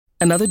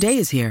Another day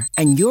is here,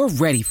 and you're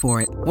ready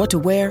for it. What to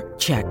wear?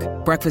 Check.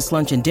 Breakfast,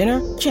 lunch, and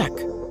dinner? Check.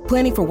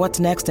 Planning for what's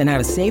next and how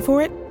to save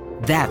for it?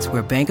 That's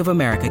where Bank of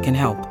America can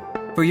help.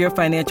 For your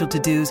financial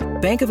to-dos,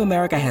 Bank of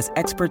America has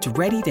experts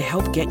ready to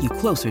help get you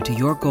closer to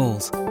your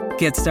goals.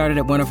 Get started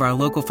at one of our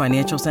local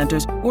financial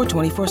centers or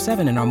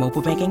 24/7 in our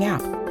mobile banking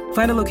app.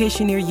 Find a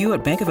location near you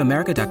at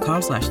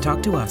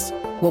bankofamerica.com/talktous.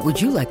 What would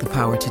you like the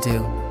power to do?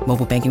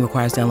 Mobile banking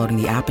requires downloading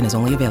the app and is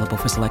only available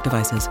for select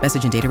devices.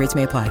 Message and data rates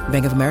may apply.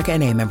 Bank of America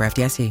N.A., member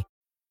FDIC.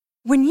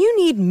 When you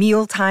need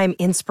mealtime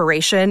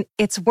inspiration,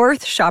 it's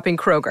worth shopping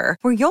Kroger,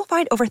 where you'll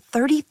find over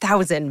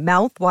 30,000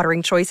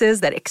 mouth-watering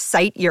choices that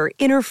excite your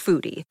inner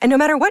foodie. And no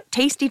matter what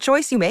tasty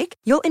choice you make,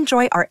 you'll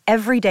enjoy our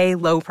everyday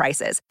low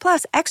prices,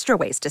 plus extra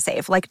ways to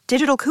save, like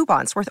digital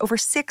coupons worth over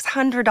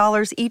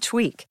 $600 each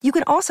week. You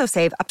can also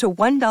save up to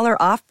 $1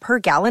 off per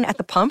gallon at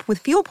the pump with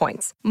fuel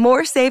points.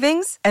 More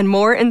savings and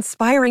more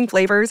inspiring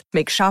flavors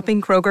make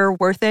shopping Kroger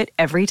worth it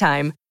every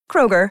time.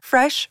 Kroger,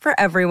 fresh for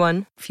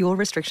everyone. Fuel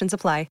restrictions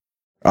apply.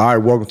 All right,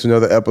 welcome to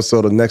another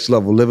episode of Next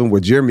Level Living,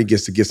 where Jeremy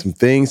gets to get some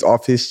things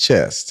off his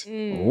chest.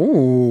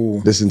 Ooh.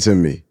 Listen to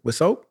me. With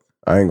soap?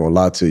 I ain't gonna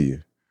lie to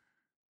you.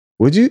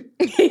 Would you?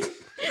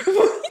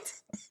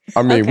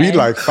 I mean, we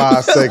like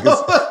 5 seconds.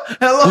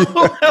 Hello.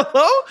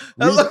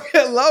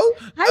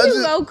 How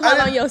you go call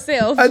on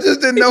yourself? I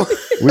just didn't know.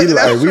 we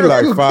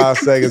like 5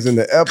 seconds in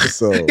the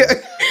episode.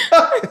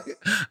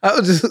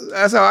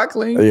 That's how I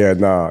clean. Yeah,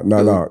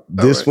 no.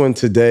 This one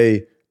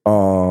today,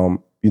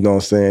 you know what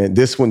I'm saying?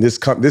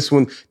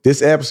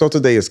 This episode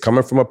today is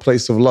coming from a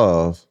place of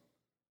love,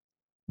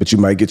 but you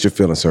might get your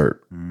feelings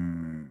hurt.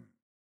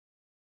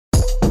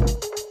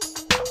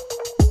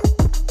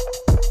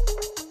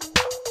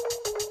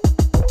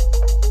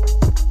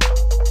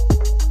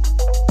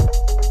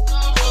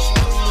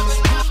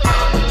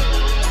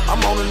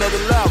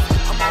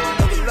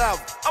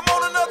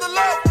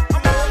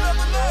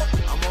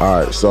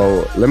 All right,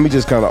 so let me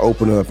just kind of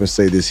open it up and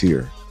say this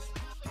here.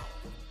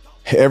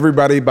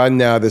 Everybody by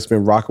now that's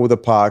been rocking with the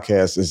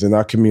podcast is in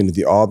our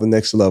community, all the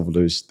Next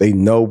Levelers, they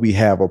know we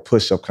have a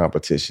push-up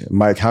competition.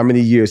 Mike, how many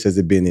years has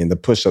it been in the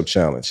push-up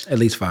challenge? At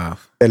least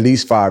 5. At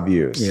least 5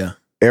 years. Yeah.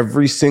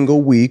 Every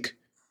single week,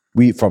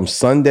 from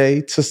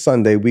Sunday to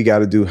Sunday, we got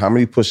to do how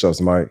many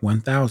push-ups, Mike?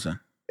 1,000.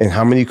 And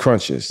how many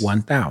crunches?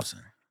 1,000.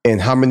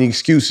 And how many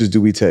excuses do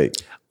we take?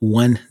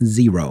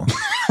 1-0.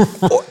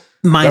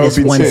 Minus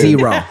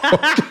 1-0.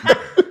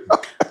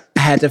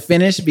 I had to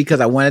finish because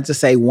I wanted to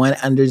say 1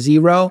 under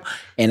 0,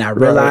 and I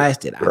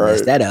realized that I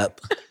messed that up.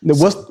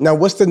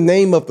 What's the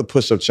name of the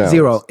push-up challenge?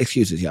 0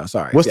 excuses, y'all.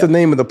 Sorry. What's the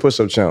name of the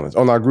push-up challenge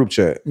on our group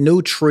chat?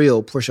 New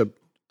Trill push-up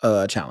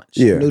challenge.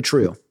 Yeah. New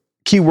Trill.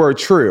 Keyword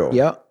trill.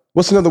 Yep.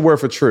 What's another word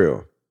for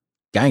trill?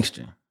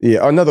 Gangster.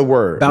 Yeah, another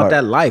word. About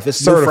that life.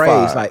 It's a new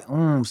phrase. Like,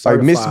 certified.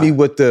 Like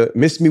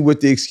miss me with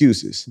the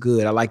excuses.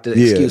 Good. I like the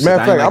excuses.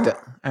 Matter of fact,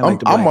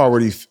 I'm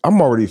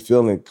already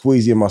feeling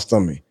queasy in my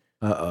stomach.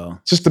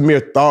 Just the mere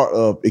thought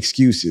of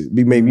excuses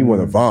made me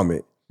want to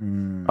vomit.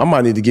 I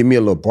might need to give me a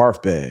little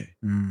barf bag.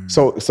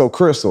 So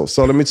Crystal,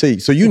 so let me tell you.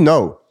 So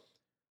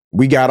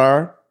we got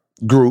our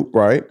group,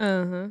 right?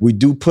 Uh-huh. We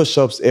do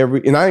push-ups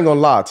and I ain't gonna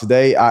lie,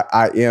 today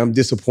I am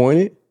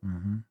disappointed.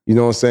 Mm-hmm. You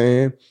know what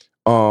I'm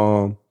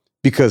saying?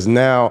 Because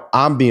now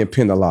I'm being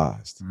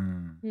penalized.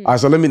 All right,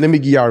 so let me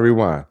give y'all a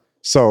rewind.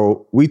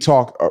 So we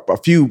talked a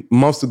few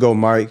months ago,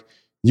 Mike.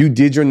 You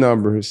did your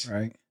numbers.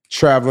 Right.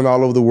 Traveling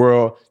all over the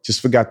world,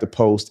 just forgot to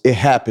post. It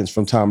happens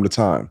from time to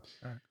time.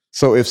 Right.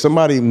 So if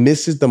somebody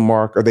misses the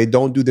mark or they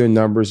don't do their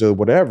numbers or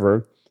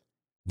whatever,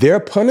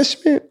 their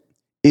punishment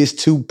is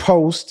to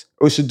post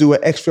or should do an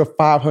extra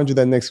 500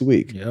 that next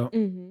week. Yep.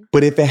 Mm-hmm.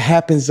 But if it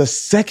happens a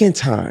second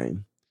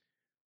time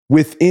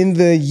within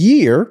the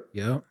year,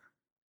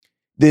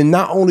 then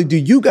not only do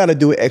you got to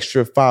do an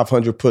extra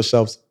 500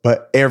 push-ups,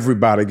 but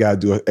everybody got to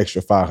do an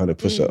extra 500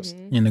 push-ups.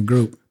 Mm-hmm. In the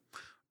group.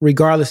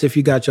 Regardless if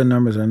you got your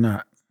numbers or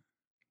not.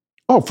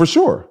 Oh, for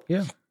sure.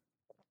 Yeah.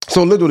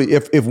 So literally,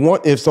 if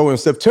in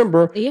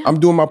September, I'm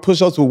doing my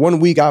push-ups, but 1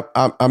 week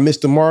I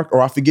missed the mark or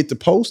I forget to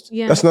post.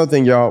 Yeah. That's another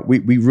thing, y'all. We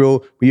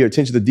are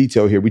attention to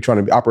detail here. We're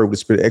trying to operate with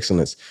the spirit of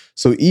excellence.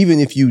 So even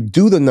if you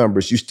do the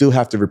numbers, you still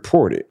have to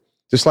report it,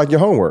 just like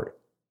your homework.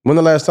 When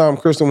the last time,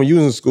 Kristen, when you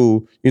was in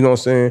school, you know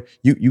what I'm saying?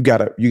 You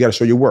gotta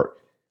show your work.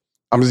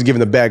 I'm just giving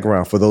the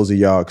background for those of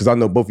y'all, because I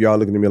know both of y'all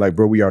looking at me like,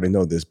 bro, we already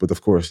know this. But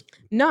of course,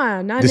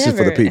 not this never.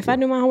 Is for the people. If I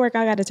do my homework,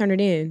 I got to turn it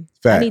in.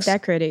 Facts. I need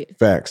that credit.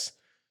 Facts.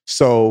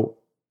 So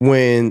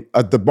when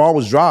the ball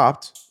was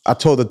dropped, I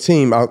told the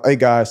team, hey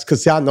guys,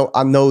 because I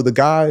know the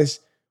guys,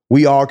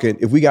 we all can,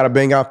 if we got to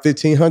bang out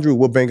 1,500,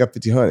 we'll bang out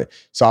 1,500.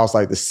 So I was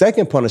like, the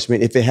second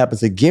punishment, if it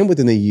happens again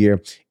within a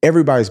year,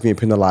 everybody's being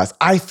penalized.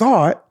 I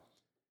thought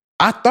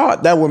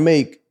that would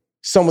make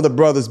some of the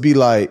brothers be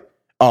like,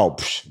 oh,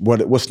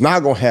 what's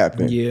not going to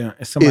happen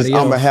it's somebody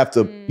else. I'm going to have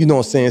to, you know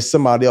what I'm saying,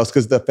 somebody else,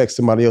 because it affects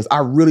somebody else. I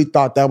really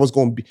thought that was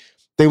going to be,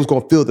 they was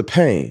going to feel the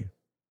pain.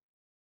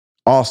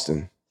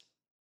 Austin.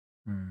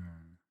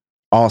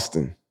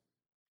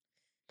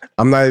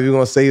 I'm not even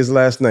going to say his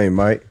last name,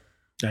 Mike.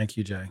 Thank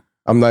you, Jay.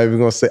 I'm not even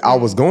going to say, I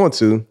was going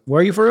to. Where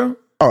are you from?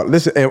 Oh,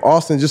 listen, and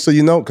Austin, just so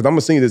you know, because I'm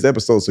gonna send you this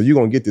episode, so you're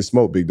gonna get this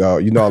smoke, big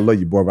dog. You know I love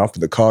you, boy, but I'm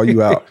finna call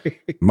you out.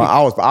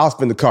 I was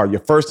finna call your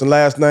first and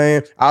last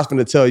name. I was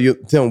finna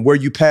tell him where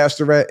you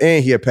pastor at,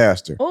 and he a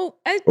pastor.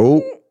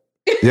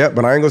 Yeah,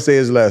 but I ain't gonna say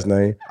his last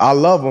name. I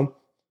love him,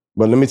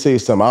 but let me tell you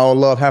something. I don't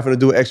love having to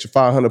do an extra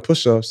 500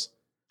 push-ups.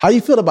 How'd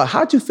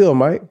you feel,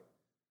 Mike?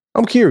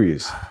 I'm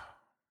curious.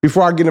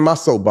 Before I get in my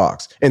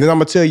soapbox. And then I'm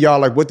going to tell y'all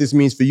like what this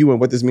means for you and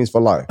what this means for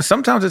life.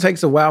 Sometimes it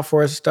takes a while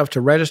for stuff to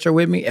register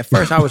with me. At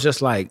first, I was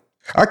just like...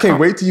 I can't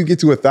wait till you get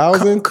to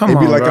 1,000 and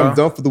be like, bro. I'm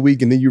done for the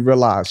week. And then you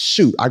realize,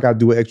 shoot, I got to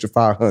do an extra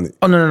 500.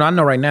 Oh, no, I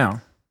know right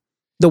now.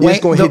 It's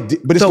going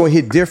to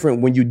hit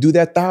different when you do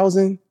that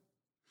 1,000.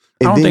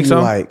 I don't think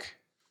so.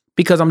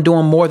 Because I'm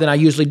doing more than I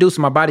usually do.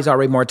 So my body's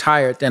already more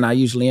tired than I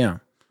usually am.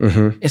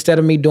 Mm-hmm. Instead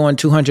of me doing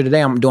 200 a day,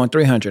 I'm doing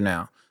 300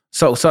 now.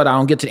 So that I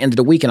don't get to the end of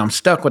the week and I'm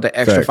stuck with the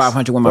extra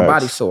 500 when my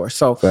body's sore.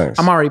 So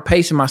I'm already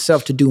pacing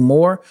myself to do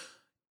more.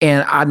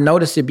 And I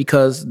notice it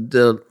because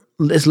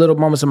there's little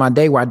moments in my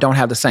day where I don't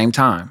have the same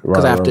time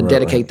because I have to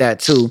dedicate that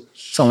to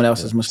someone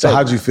else's mistake. So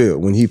how'd you feel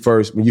when you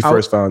first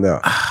found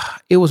out?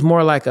 It was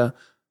more like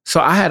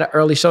so I had an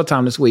early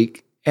showtime this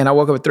week and I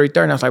woke up at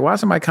 3:30 and I was like, why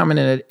is somebody coming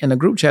in a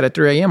group chat at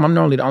 3 a.m.? I'm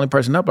normally the only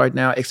person up right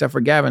now except for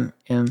Gavin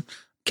in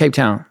Cape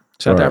Town,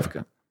 South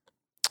Africa.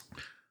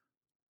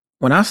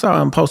 When I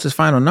saw him post his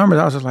final numbers,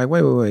 I was just like,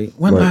 wait.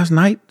 When last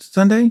night,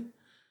 Sunday?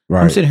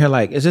 Right. I'm sitting here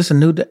like, is this a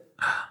new day?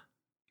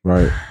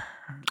 Right.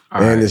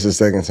 And it's the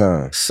second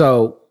time.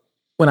 So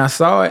when I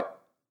saw it,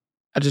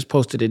 I just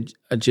posted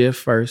a GIF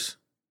first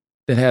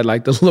that had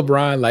like the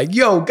LeBron, like,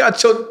 yo,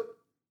 got your...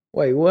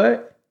 Wait,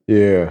 what?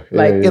 Yeah.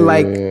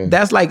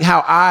 That's like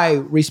how I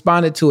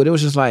responded to it. It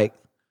was just like,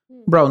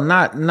 bro,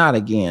 not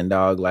again,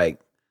 dog. Like,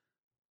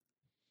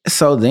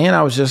 so then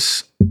I was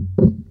just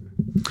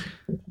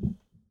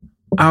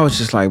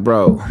like,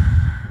 bro.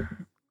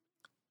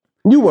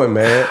 You weren't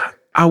mad.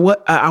 I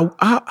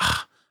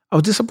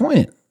was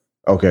disappointed.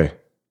 Okay.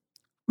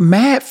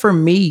 Mad for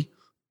me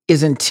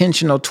is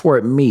intentional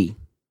toward me.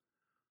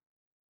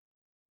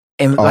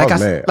 And like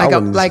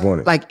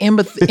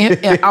empathy.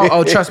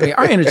 Trust me,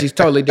 our energy is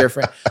totally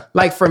different.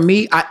 Like for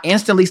me, I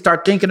instantly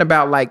start thinking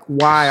about like,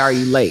 why are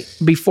you late?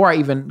 Before I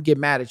even get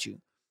mad at you.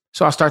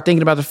 So I start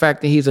thinking about the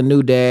fact that he's a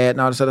new dad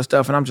and all this other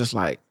stuff. And I'm just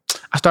like,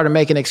 I started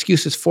making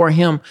excuses for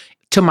him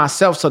to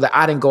myself so that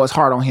I didn't go as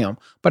hard on him.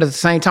 But at the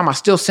same time, I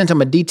still sent him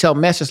a detailed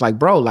message like,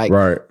 bro, like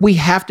we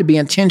have to be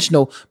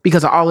intentional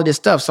because of all of this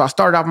stuff. So I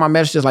started off my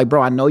messages like,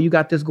 bro, I know you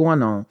got this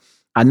going on.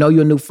 I know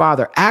you're a new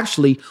father.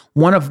 Actually,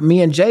 one of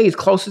me and Jay's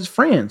closest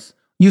friends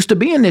used to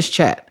be in this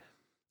chat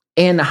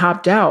and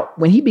hopped out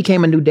when he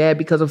became a new dad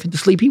because of the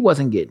sleep he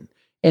wasn't getting.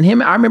 And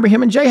I remember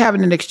him and Jay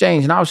having an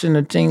exchange and I was in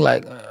the thing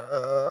like,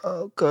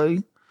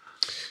 okay.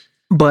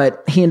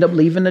 But he ended up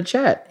leaving the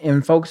chat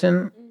and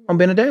focusing on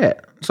being a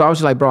dad. So I was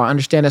just like, bro, I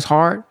understand it's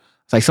hard.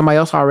 It's like somebody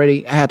else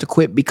already had to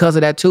quit because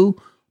of that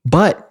too.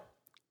 But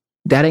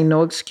that ain't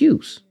no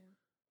excuse.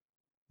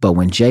 But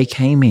when Jay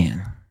came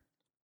in,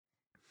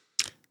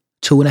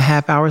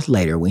 2.5 hours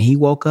later, when he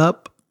woke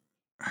up,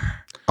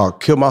 I'll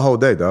kill my whole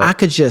day, dog. I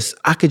could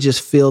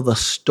just feel the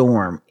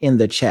storm in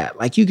the chat.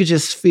 Like you could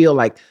just feel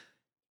like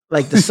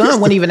the sun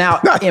wasn't even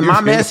out in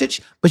my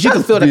message, but you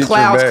could feel the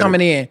clouds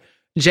coming in.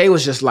 Jay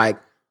was just like,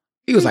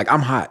 he was like, I'm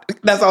hot.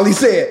 That's all he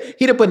said.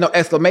 He didn't put no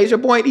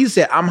exclamation point. He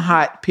said, I'm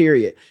hot,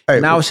 period. Hey,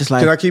 and I was just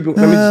like, can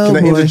I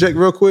interject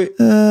real quick?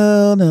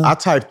 No. I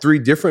typed 3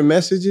 different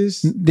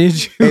messages.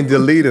 Did you? And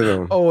deleted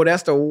them. Oh,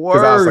 that's the worst.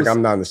 Because I was like,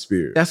 I'm not in the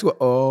spirit. That's what,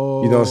 You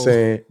know what I'm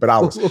saying? But I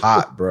was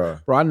hot, bro.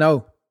 Bro, I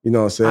know. You know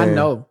what I'm saying? I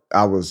know.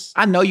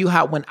 I know you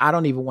hot when I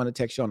don't even want to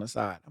text you on the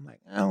side. I'm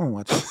like, I don't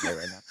want to talk to you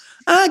right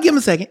now. Give him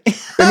a second. And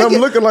I'm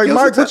looking like,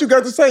 Mike, what you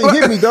got to say?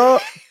 Hit me, dog.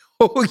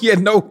 Oh, yeah,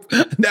 no,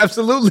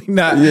 absolutely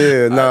not.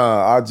 Yeah,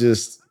 nah,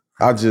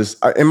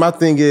 and my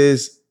thing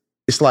is,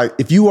 it's like,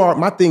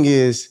 my thing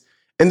is,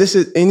 and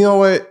you know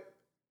what?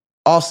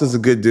 Austin's a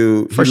good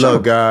dude. He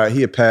love God.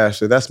 He a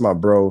pastor. That's my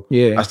bro.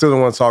 Yeah. I still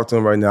don't want to talk to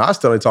him right now. I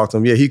still ain't talk to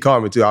him. Yeah, he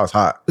called me too. I was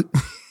hot.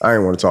 I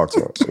didn't want to talk to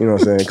him. You know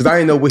what I'm saying? Because I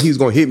didn't know what he was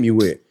going to hit me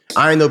with.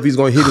 I didn't know if he's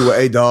going to hit it with,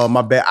 hey, dog,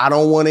 my bad. I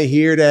don't want to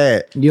hear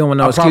that. You don't want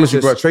to know I promise you,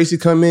 bro. Tracy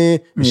come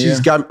in, and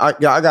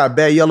I got a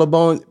bad yellow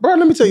bone. Bro,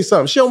 let me tell you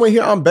something. She don't want to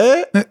hear I'm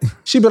bad.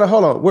 She better,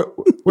 hold on.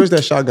 Where's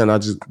that shotgun I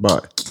just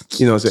bought?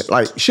 You know what I'm saying?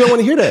 Like, she don't want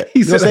to hear that.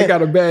 He said I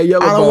got a bad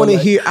yellow bone. I don't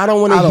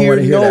want to hear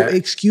no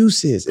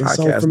excuses. And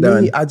so for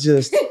me, I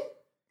just,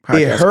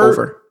 it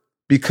hurt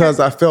because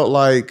I felt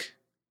like,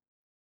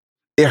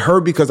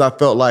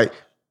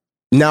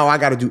 now I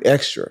got to do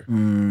extra.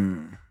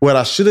 What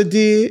I should have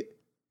did,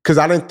 because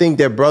I didn't think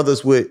that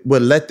brothers would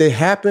let that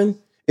happen,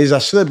 is I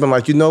should have been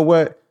like, you know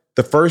what?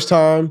 The first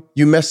time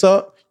you mess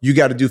up, you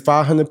got to do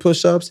 500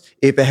 push-ups.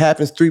 If it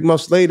happens 3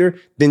 months later,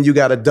 then you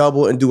got to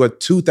double and do a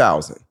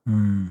 2,000.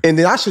 And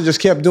then I should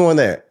just kept doing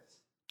that.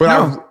 But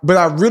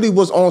I really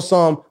was on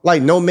some,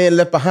 like, no man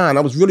left behind.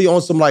 I was really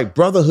on some, like,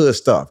 brotherhood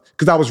stuff.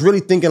 Because I was really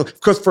thinking,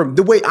 because from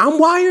the way I'm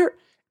wired,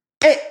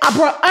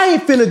 I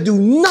ain't finna do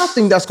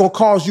nothing that's going to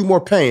cause you more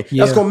pain.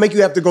 Yeah. That's going to make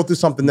you have to go through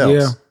something else.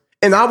 Yeah.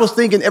 And I was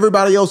thinking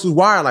everybody else was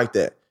wired like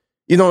that.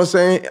 You know what I'm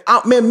saying?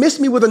 Man, miss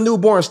me with a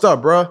newborn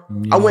stuff, bro.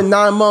 Yeah. I went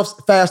 9 months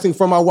fasting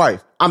for my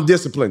wife. I'm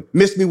disciplined.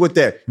 Miss me with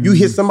that. You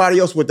hit somebody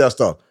else with that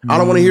stuff. I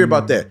don't want to hear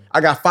about that.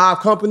 I got 5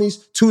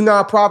 companies, 2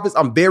 nonprofits.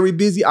 I'm very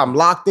busy. I'm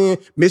locked in.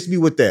 Miss me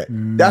with that.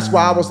 That's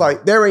why I was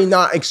like, there ain't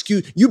not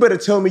excuse. You better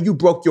tell me you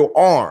broke your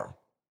arm.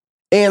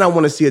 And I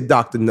want to see a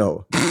doctor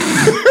know.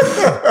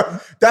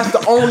 That's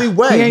the only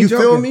way. You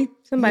feel me?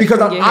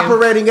 Because I'm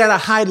operating at a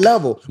high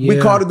level. Yeah.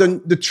 We call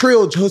it the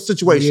trill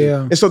situation.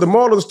 Yeah. And so the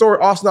moral of the story,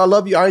 Austin, I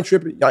love you. I ain't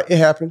tripping. It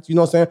happens. You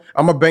know what I'm saying?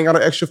 I'm going to bang out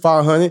an extra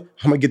 500. I'm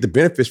going to get the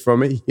benefits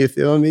from it. You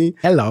feel me?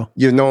 Hello.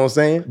 You know what I'm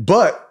saying?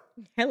 But.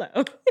 Hello.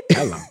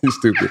 You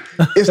stupid.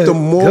 It's the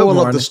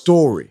moral of the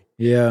story.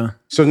 Yeah.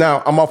 So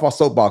now I'm off my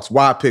soapbox.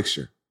 Wide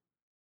picture.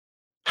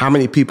 How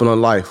many people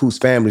in life whose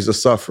families are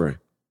suffering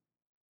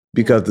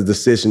because of the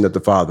decision that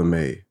the father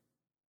made?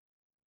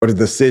 Or the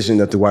decision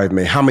that the wife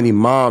made? How many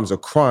moms are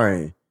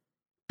crying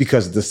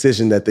because of the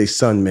decision that their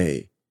son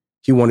made?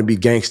 He want to be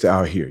gangster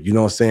out here. You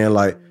know what I'm saying?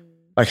 Like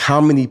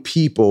how many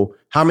people,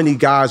 how many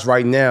guys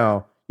right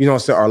now, you know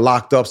what I'm saying, are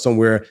locked up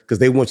somewhere because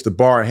they went to the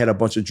bar and had a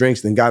bunch of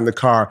drinks and got in the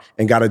car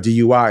and got a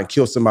DUI and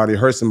killed somebody,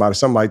 hurt somebody,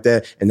 something like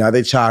that. And now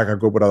their child got to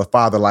go with their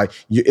father. Like,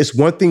 it's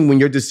one thing when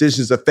your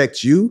decisions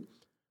affect you,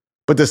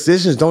 but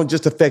decisions don't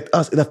just affect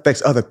us. It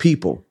affects other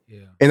people.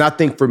 Yeah. And I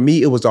think for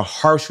me, it was a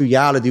harsh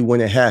reality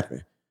when it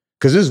happened.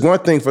 Because it's one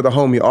thing for the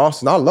homie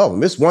Austin. I love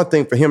him. It's one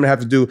thing for him to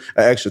have to do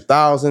an extra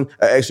 1,000, an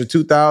extra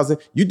 2,000.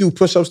 You do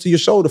push-ups till your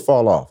shoulder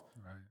fall off.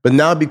 Right. But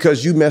now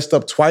because you messed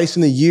up twice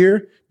in a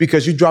year,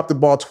 because you dropped the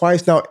ball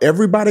twice, now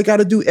everybody got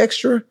to do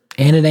extra.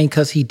 And it ain't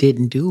because he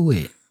didn't do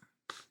it.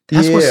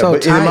 That's what's so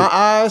tight. In my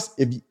eyes,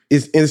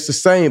 it's the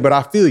same, but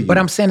I feel you. But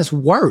I'm saying it's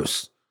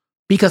worse.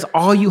 Because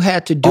all you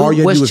had to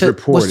do was to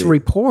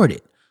report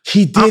it.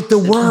 He did the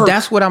work.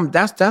 That's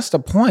the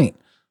point.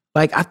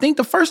 Like, I think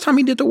the first time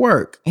he did the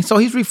work. And so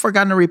he's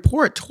forgotten to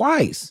report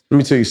twice. Let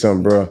me tell you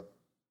something, bro.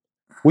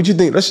 What you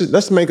think?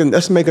 Let's make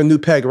a new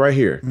pack right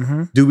here.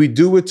 Mm-hmm. Do we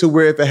do it to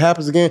where if it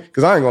happens again?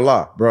 Because I ain't gonna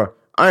lie, bro.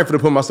 I ain't finna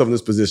put myself in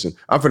this position.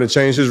 I'm finna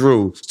change his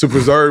rules to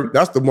preserve.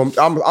 That's the one.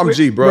 I'm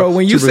G, bro. Bro,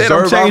 when you said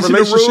I'm changing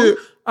the rule,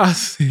 I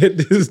said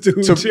this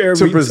dude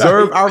to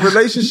preserve our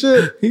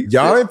relationship.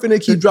 Y'all ain't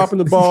finna keep dropping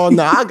the ball.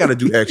 Nah, I gotta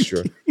do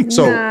extra.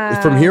 So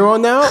from here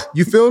on out,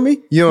 you feel me?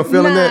 You don't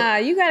feeling that?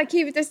 Nah, you gotta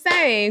keep it the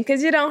same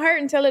because it don't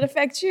hurt until it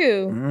affects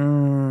you.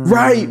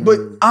 Right, but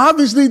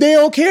obviously they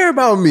don't care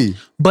about me.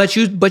 But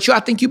I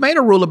think you made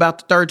a rule about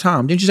the third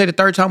time. Didn't you say the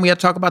third time we had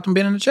to talk about them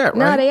being in the chat,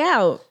 right? No, they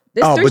out.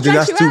 But then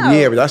that's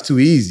but that's too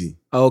easy.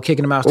 Oh,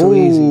 kicking them out is too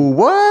easy.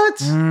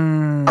 What?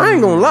 I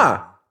ain't gonna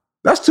lie.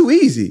 That's too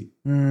easy.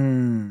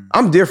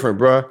 I'm different,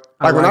 bro.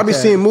 Like when I be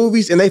seeing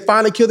movies and they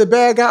finally kill the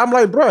bad guy, I'm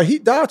like, bro, he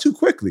died too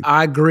quickly.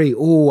 I agree.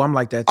 Ooh, I'm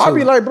like that too. I'll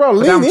be like, bro,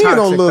 lean in on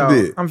a little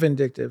bit. I'm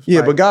vindictive.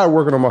 Yeah, but God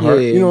working on my heart.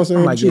 You know what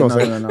I'm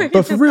saying? No.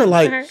 But for real,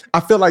 like,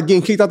 I feel like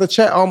getting kicked out the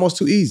chat almost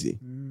too easy.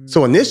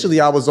 So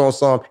initially I was on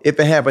some, if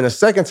it happened a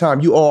second time,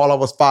 you owe all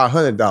of us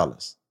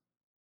 $500.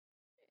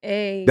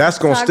 Hey, that's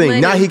gonna sting.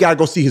 Money. Now he gotta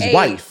go see his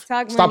wife.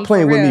 Stop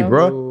playing with me,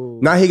 bro. Ooh.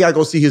 Now he gotta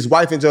go see his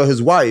wife and tell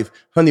his wife,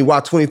 honey,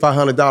 why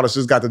 $2,500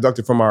 just got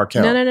deducted from our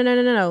account?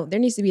 No. There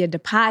needs to be a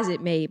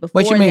deposit made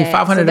before. What you mean,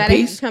 500 so a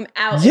piece? Come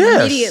out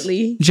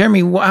immediately.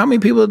 Jeremy, how many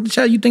people in the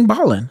chat you think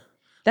balling?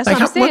 That's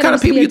what I'm saying. What kind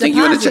of people you think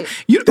you in the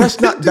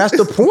chat? That's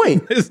the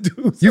point.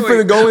 You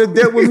finna go in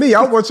debt with me.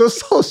 I want your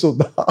social,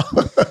 dog.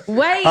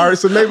 Wait. All right,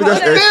 so maybe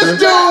that's extra. This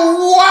dude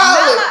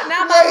wild.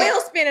 Now my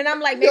wheel's spinning. I'm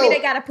like, maybe they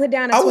gotta put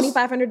down a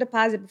 $2,500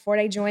 deposit before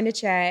they join the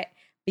chat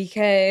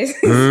because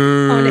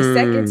on the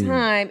second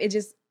time it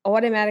just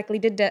automatically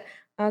did that.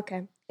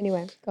 Okay.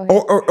 Anyway, go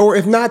ahead. Or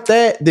if not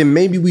that, then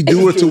maybe we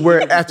do it to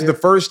where after the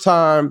first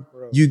time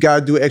you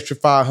gotta do an extra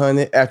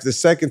 $500. After the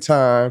second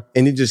time,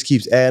 and it just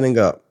keeps adding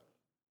up.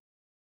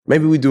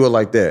 Maybe we do it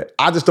like that.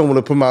 I just don't want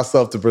to put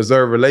myself to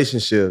preserve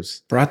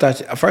relationships. Bro, I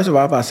thought, first of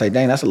all, I was about to say,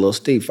 dang, that's a little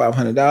steep.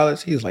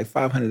 $500. He was like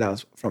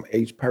 $500 from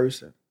each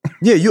person.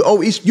 Yeah, you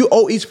owe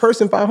each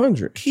person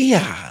 $500.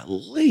 Yeah,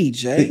 Lee,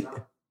 Jay.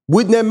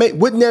 Wouldn't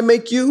that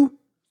make you?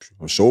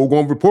 I'm sure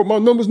gonna report my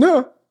numbers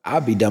now. I'll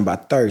be done by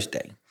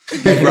Thursday.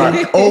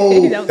 Right.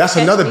 Oh, that's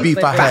another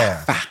beef I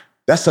have.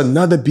 That's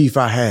another beef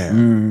I have.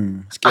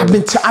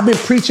 I've been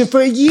preaching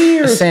for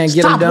years.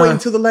 Stop waiting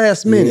till the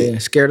last minute. Yeah,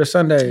 scared of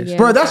Sundays. Yeah.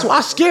 Bro, that's why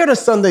I'm scared of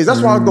Sundays.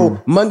 That's why I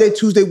go Monday,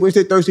 Tuesday,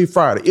 Wednesday, Thursday,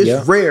 Friday.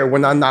 It's rare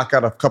when I knock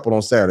out a couple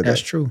on Saturday. That's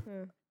true.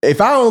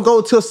 If I don't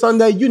go till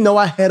Sunday, you know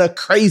I had a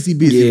crazy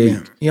busy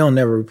week. You don't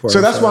never report.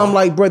 So that's why I'm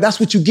like, bro, that's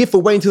what you get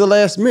for waiting till the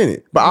last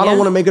minute. But I don't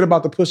want to make it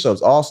about the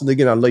push-ups. Also,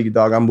 again, I love you,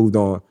 dog. I moved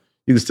on.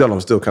 You can tell I'm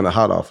still kind of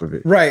hot off of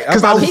it. Right.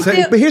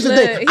 But here's the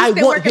thing. I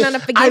want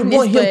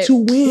him to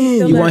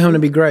win. You want him to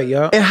be great,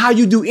 yo. And how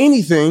you do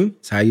anything.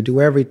 It's how you do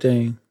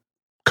everything.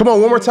 Come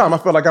on, one more time. I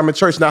feel like I'm in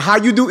church now. How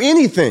you do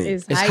anything.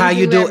 It's how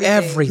you do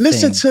everything.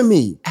 Listen to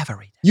me.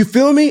 Everything. You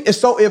feel me? And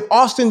so if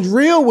Austin's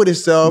real with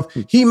himself,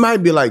 he might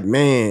be like,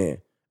 man,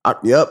 I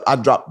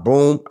dropped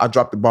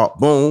the ball,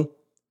 boom.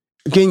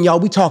 Again,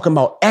 y'all, we talking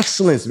about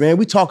excellence, man.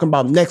 We talking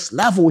about next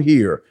level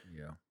here.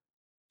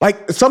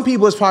 Like, some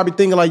people is probably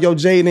thinking like, yo,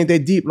 Jay, it ain't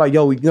that deep. Like,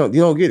 yo, you don't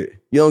get it.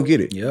 You don't get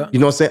it. Yeah. You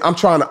know what I'm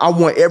saying? I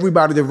want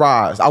everybody to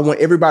rise. I want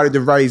everybody to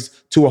rise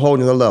to a whole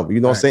nother level. You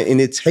know what I'm saying?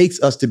 And it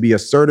takes us to be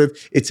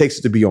assertive. It takes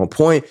us to be on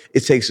point.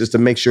 It takes us to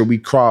make sure we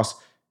cross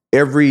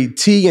every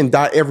T and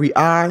dot every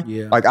I.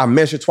 Yeah. Like, I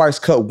measure twice,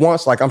 cut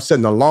once. Like, I'm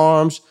setting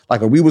alarms.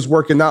 Like, when we was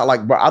working out,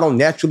 like, bro, I don't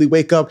naturally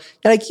wake up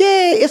and like,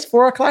 yeah, it's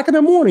 4 o'clock in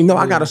the morning. No,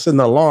 I got to set an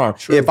alarm.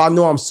 If I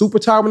know I'm super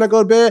tired when I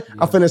go to bed,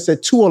 I'm finna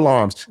set 2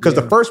 alarms. Because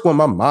the first one,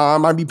 my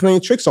mom might be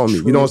playing tricks on me.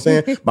 You know what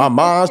I'm saying? My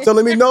mom's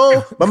telling me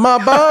no, but my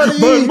body.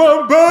 But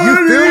my body.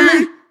 You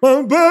feel me?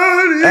 My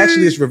body.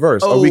 Actually, it's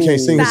reversed. Oh, we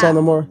can't sing the song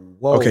no more?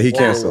 Whoa, okay, he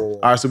canceled.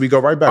 All right, so we go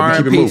right back. We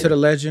keep it moving. to the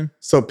legend.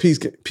 So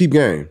peep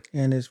game.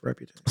 And his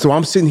reputation. So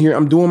I'm sitting here,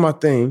 I'm doing my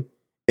thing,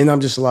 and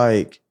I'm just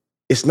like,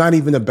 it's not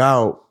even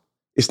about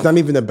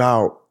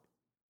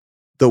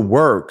the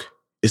work.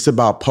 It's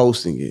about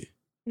posting it.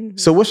 Mm-hmm.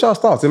 So what's y'all's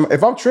thoughts?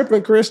 If I'm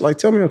tripping, Chris, like,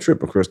 tell me I'm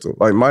tripping, Crystal.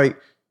 Like, Mike,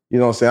 you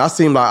know what I'm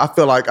saying? I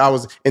feel like I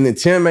was, and then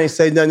Tim ain't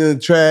say nothing in the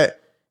chat.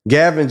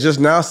 Gavin just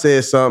now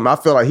said something. I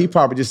feel like he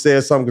probably just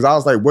said something because I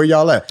was like, where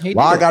y'all at?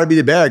 Why I gotta be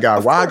the bad guy?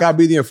 Why I gotta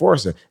be the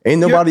enforcer?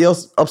 Ain't nobody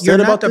else upset about this? You're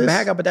not the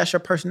bad guy, but that's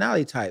your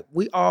personality type.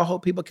 We all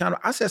hold people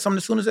accountable. I said something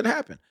as soon as it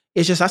happened.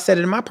 It's just I said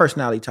it in my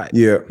personality type.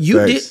 Yeah.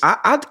 You did.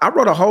 I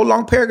wrote a whole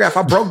long paragraph.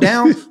 I broke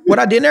down what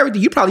I did and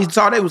everything. You probably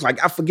saw that. It was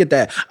like, I forget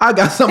that. I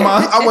got something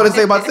I want to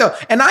say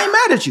myself. And I ain't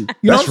mad at you.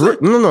 You that's know what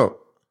I'm saying? No.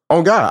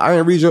 On God. I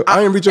ain't read your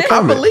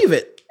comment. I believe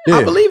it. Yeah,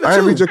 I believe it too. I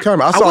didn't read your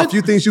comment. I saw a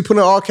few things you put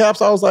in all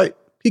caps. I was like,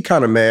 he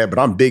kind of mad, but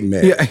I'm big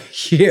mad. Yeah.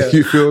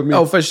 You feel me?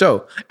 Oh, for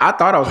sure. I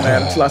thought I was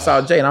mad until I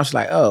saw Jay, and I was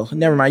like, oh,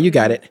 never mind, you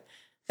got it.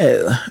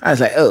 I was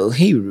like, oh,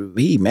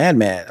 he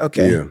mad.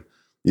 Okay.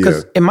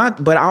 Yeah.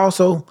 But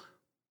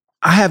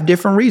I have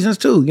different reasons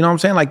too. You know what I'm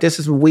saying? Like, this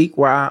is a week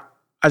where I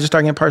just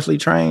started getting personally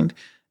trained,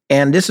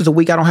 and this is a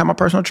week I don't have my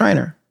personal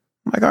trainer.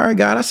 I'm like, all right,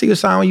 God, I see your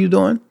sign. What you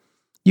doing?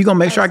 You gonna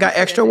make sure I got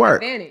extra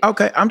work.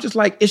 Okay. I'm just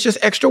like, it's just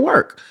extra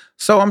work.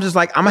 So I'm just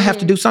like, I'm gonna have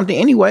to do something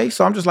anyway.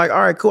 So I'm just like,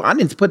 all right, cool. I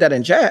didn't put that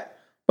in chat.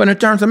 But in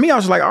terms of me, I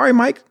was like, all right,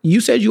 Mike, you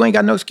said you ain't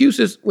got no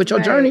excuses with your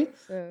journey.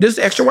 So this is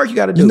extra work you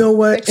got to do. You know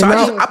what? So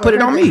I put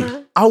it on me.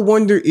 I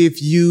wonder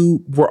if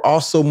you were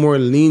also more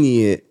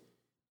lenient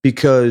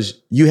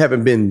because you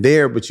haven't been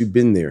there, but you've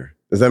been there.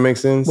 Does that make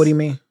sense? What do you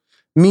mean?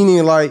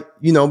 Meaning like,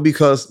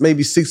 because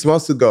maybe 6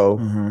 months ago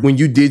when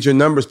you did your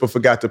numbers but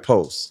forgot to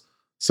post.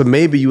 So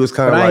maybe you was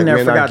kind of like, I ain't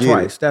never forgot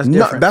twice. That's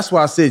different. No, that's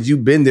why I said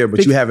you've been there,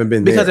 but you haven't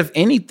been there. Because if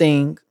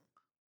anything,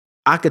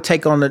 I could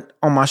take on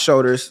my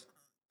shoulders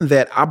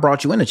that I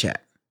brought you in the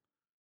chat.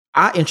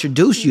 I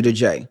introduced you to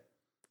Jay.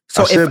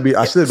 So I should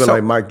have been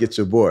like, Mike, get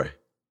your boy.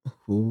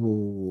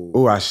 Ooh.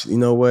 You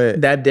know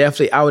what? That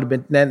definitely, I would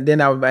have been, then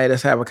I would have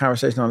us have a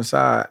conversation on the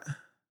side.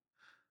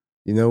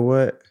 You know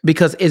what?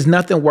 Because it's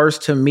nothing worse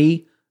to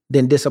me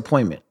than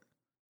disappointment.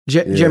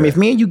 Jeremy, if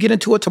me and you get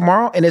into it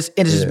tomorrow and it's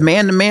just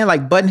man to man,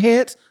 like button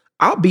heads,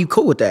 I'll be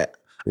cool with that.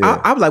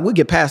 Yeah. I'll be like, we'll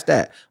get past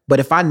that.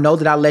 But if I know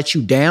that I let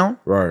you down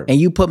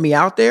and you put me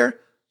out there,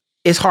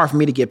 it's hard for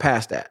me to get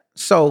past that.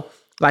 So,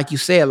 like you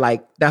said,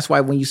 like, that's why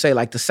when you say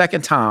like the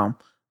second time,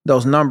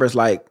 those numbers,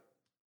 like,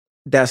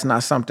 that's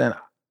not something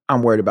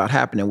I'm worried about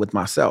happening with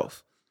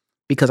myself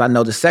because I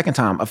know the second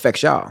time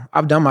affects y'all.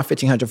 I've done my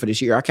 1,500 for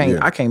this year. I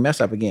can't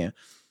mess up again.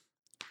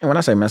 And when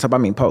I say mess up, I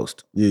mean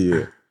post.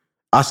 Yeah.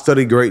 I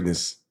study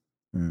greatness,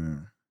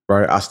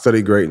 right? I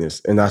study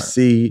greatness and I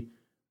see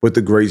what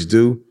the greats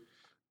do.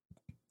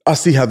 I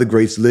see how the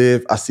greats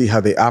live. I see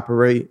how they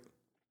operate.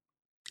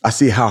 I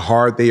see how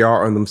hard they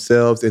are on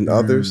themselves and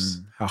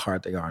others. How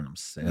hard they are on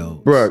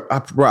themselves. Bro,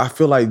 I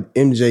feel like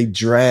MJ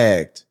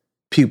dragged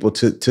people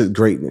to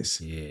greatness.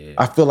 Yeah.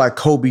 I feel like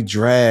Kobe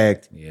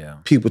dragged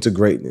people to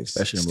greatness.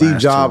 Steve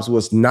Jobs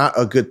was not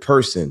a good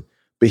person,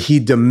 but he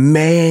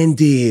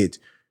demanded.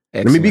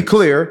 Excellent. Let me be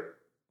clear.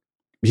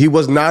 He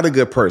was not a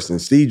good person.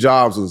 Steve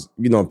Jobs was,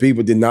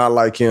 people did not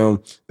like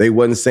him. They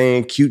wasn't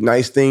saying cute,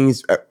 nice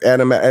things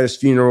at him at his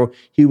funeral.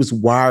 He was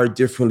wired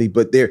differently,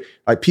 but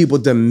people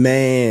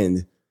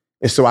demand.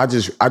 And so I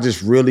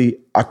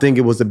think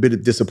it was a bit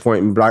of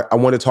disappointment, but I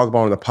want to talk about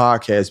it on the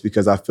podcast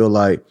because I feel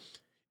like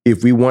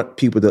if we want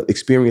people to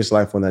experience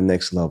life on that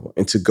next level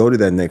and to go to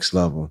that next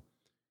level,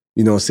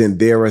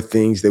 there are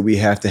things that we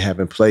have to have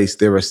in place.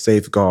 There are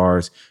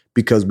safeguards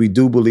because we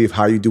do believe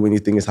how you do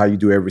anything is how you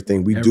do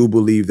everything. We do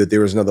believe that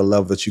there is another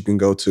level that you can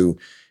go to.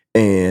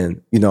 And,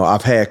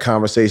 I've had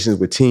conversations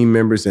with team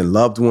members and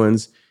loved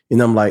ones,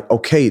 and I'm like,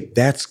 okay,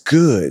 that's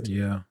good.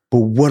 Yeah.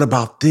 But what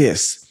about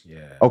this? Yeah.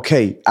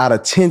 Okay, out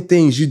of 10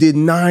 things, you did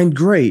 9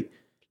 great.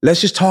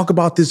 Let's just talk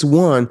about this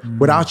one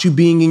without you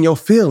being in your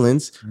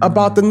feelings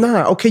about the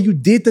 9. Okay, you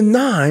did the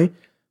 9.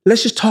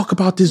 Let's just talk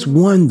about this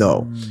one,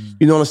 though.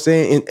 You know what I'm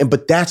saying?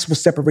 But that's what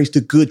separates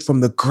the good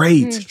from the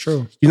great.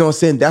 True. You know what I'm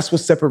saying? That's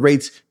what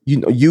separates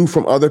you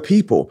from other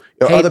people.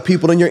 Other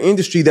people in your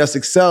industry that's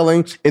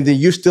excelling, and then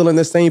you're still in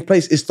the same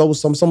place. It's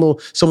those some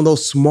of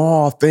those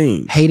small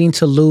things. Hating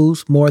to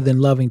lose more than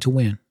loving to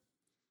win.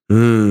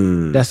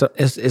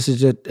 It's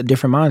just a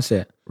different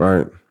mindset.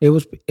 Right. It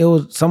was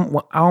some.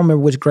 I don't remember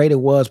which grade it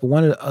was, but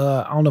one of the,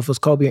 I don't know if it was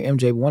Kobe or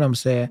MJ, but one of them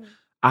said,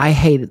 "I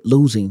hated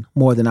losing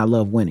more than I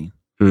love winning."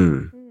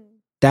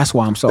 That's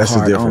why I'm so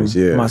hard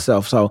on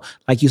myself. So,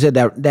 like you said,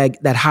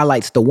 that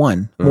highlights the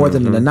one more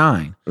than the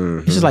 9.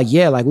 It's just like,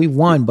 like we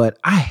won, but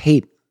I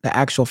hate the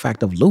actual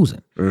fact of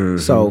losing.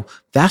 So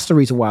that's the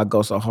reason why I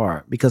go so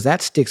hard, because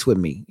that sticks with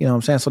me. You know what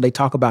I'm saying? So they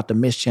talk about the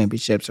missed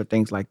championships or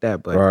things like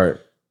that,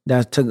 but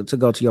that's to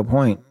go to your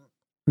point,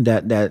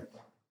 that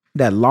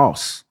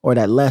loss or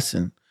that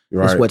lesson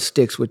is what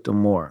sticks with them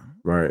more.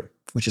 Right.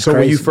 Which is so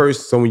crazy.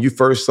 when you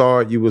first saw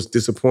it, you was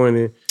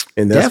disappointed,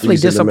 and that's definitely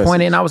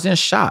disappointed, and I was in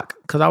shock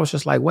because I was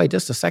just like, wait,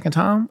 this is the second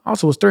time.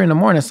 Also, it was 3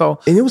 a.m. So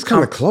and it was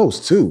kind of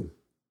close too.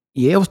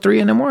 Yeah, it was 3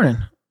 a.m. Yeah.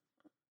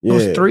 It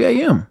was 3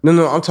 a.m.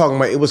 No, I'm talking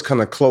about it was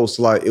kind of close.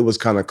 Like it was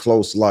kind of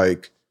close,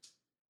 like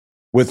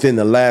within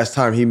the last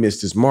time he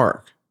missed his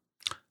mark.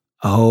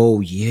 Oh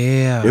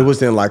yeah, it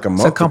was in like a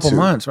month. It's a couple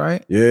months,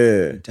 right?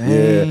 Yeah,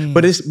 dang. Yeah.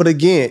 But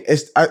again,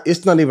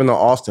 it's not even on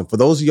Austin. For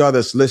those of y'all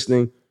that's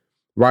listening,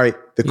 right?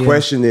 The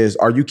question is,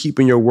 are you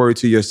keeping your word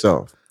to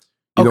yourself?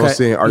 You know what I'm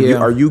saying?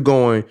 Are you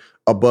going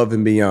above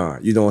and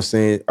beyond? You know what I'm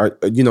saying?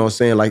 You know what I'm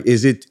saying? Like,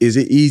 is it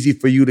easy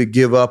for you to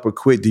give up or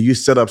quit? Do you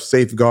set up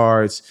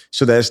safeguards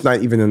so that it's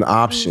not even an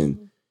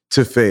option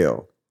to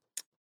fail?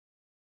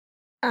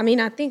 I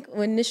mean, I think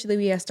initially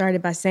we had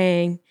started by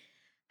saying,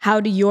 how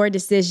do your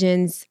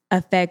decisions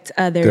affect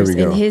others?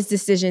 And his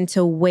decision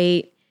to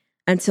wait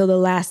until the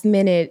last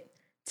minute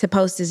to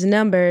post his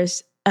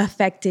numbers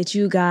affected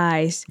you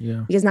guys.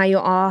 Yeah. Because now you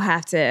all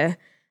have to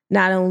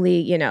not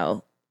only,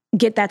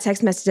 get that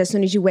text message as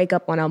soon as you wake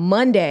up on a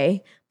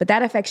Monday, but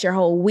that affects your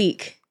whole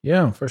week.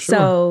 Yeah, for sure.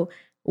 So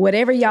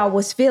whatever y'all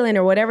was feeling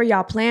or whatever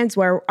y'all plans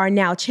were are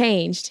now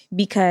changed,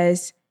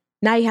 because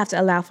now you have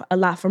to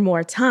allow for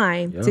more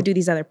time to do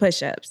these other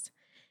push-ups.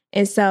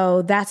 And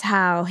so that's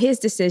how his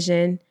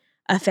decision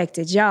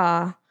affected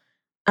y'all.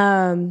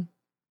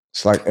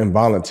 It's like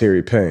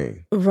involuntary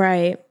pain.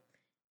 Right.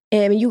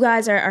 And you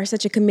guys are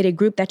such a committed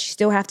group that you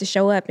still have to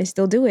show up and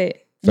still do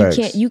it.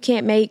 Facts. You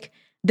can't make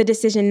the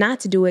decision not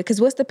to do it, because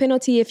what's the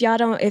penalty if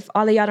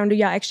all of y'all don't do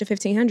y'all extra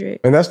 $1,500?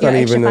 And that's not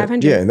even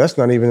and that's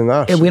not even an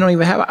option. And we don't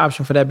even have an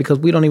option for that, because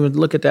we don't even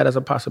look at that as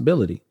a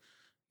possibility.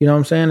 You know what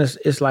I'm saying?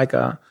 It's like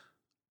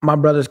my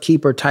brother's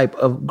keeper type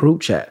of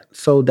group chat.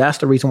 So that's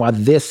the reason why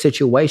this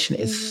situation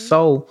is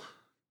so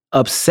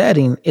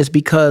upsetting, is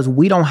because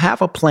we don't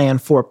have a plan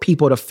for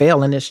people to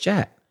fail in this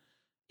chat.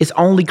 It's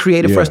only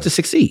created for us to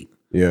succeed.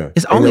 Yeah,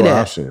 it's only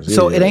that. Options.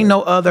 So it ain't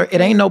no other.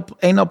 It ain't no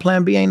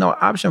plan B. Ain't no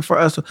option for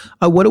us.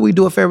 What do we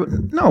do if ever?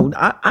 No,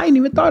 I ain't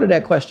even thought of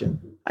that question.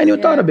 I ain't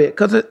even thought of it,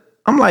 because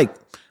I'm like,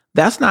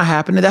 that's not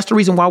happening. That's the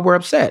reason why we're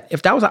upset.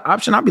 If that was an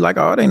option, I'd be like,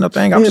 oh, it ain't no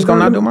thing. I'm just gonna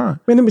not do mine.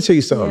 Man, let me tell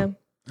you something.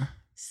 Yeah.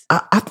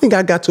 I think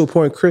I got to a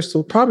point,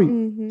 Crystal,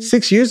 probably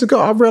 6 years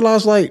ago. I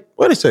realized, like,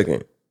 wait a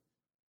second,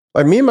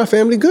 like me and my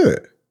family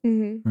good.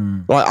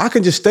 Like I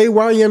can just stay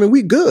where I am and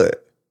we good.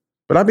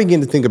 But I begin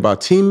to think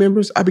about team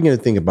members. I begin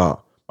to think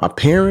about my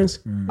parents.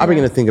 I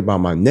begin to think about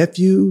my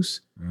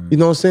nephews. You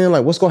know what I'm saying?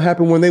 Like, what's gonna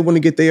happen when they want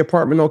to get their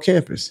apartment on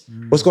campus?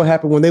 What's gonna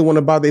happen when they want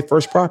to buy their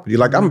first property?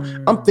 Like, I'm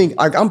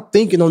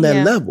thinking on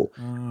that level.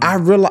 I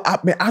realize,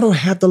 I don't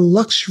have the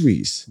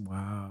luxuries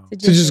to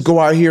just go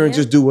out here and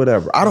just do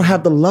whatever. I don't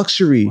have the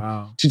luxury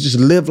to just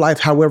live life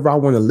however I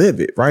want to live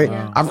it. Right?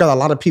 I've got a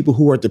lot of people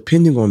who are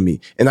depending on me,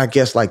 and I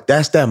guess like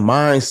that's that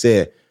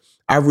mindset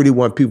I really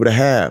want people to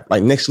have.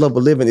 Like, next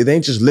level living, it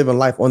ain't just living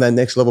life on that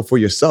next level for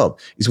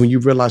yourself. It's when you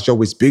realize, yo,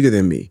 it's bigger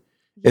than me.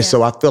 And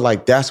so I feel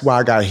like that's why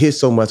I got hit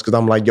so much, because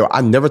I'm like, yo,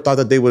 I never thought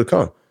that they would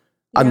come.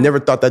 I never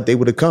thought that they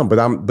would have come. But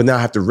now I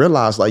have to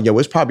realize, like, yo,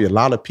 it's probably a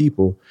lot of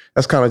people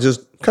that's kind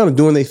of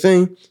doing their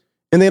thing.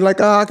 And they're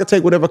like, I could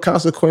take whatever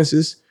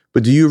consequences.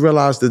 But do you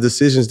realize the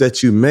decisions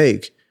that you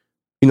make,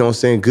 you know what I'm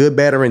saying, good,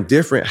 bad, or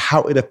indifferent,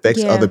 how it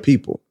affects other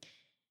people?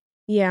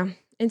 Yeah.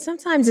 And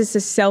sometimes it's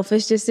a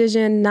selfish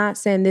decision, not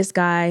saying this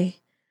guy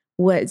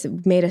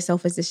made a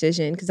selfish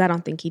decision, because I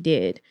don't think he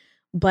did.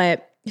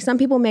 But some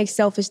people make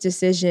selfish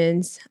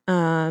decisions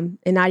and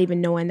not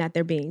even knowing that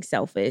they're being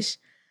selfish.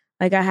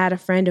 Like, I had a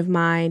friend of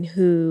mine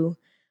who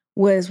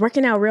was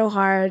working out real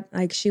hard.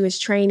 Like, she was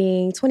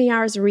training 20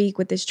 hours a week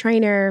with this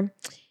trainer.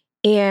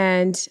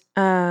 And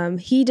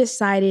he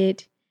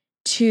decided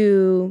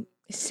to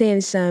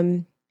send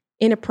some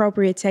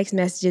inappropriate text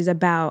messages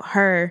about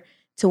her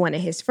to one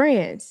of his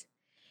friends.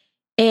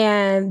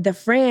 And the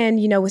friend,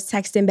 was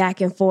texting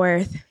back and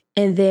forth.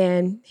 And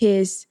then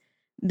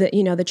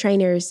the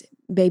trainer's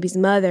baby's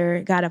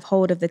mother got a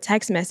hold of the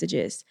text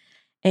messages,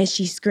 and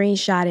she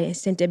screenshot it and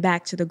sent it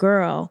back to the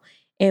girl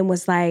and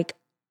was like,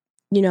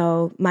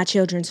 my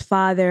children's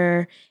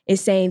father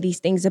is saying these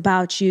things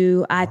about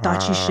you. I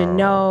thought you should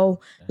know.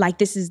 Like,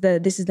 this is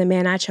the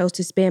man I chose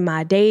to spend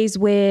my days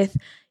with.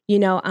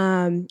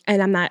 And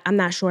I'm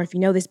not sure if you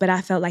know this, but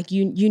I felt like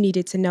you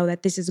needed to know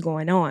that this is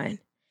going on.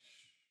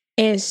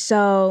 And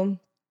so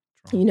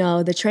you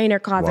know, the trainer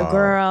called the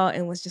girl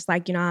and was just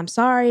like, you know, I'm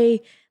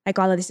sorry. Like,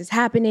 all of this is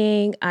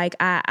happening. Like,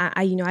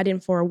 I you know, I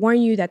didn't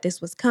forewarn you that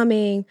this was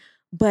coming,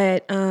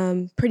 but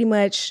pretty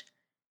much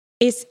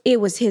it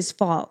was his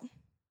fault.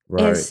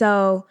 Right. And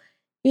so,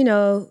 you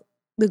know,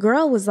 the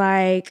girl was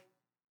like,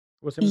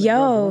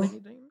 yo,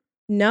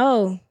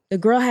 no, the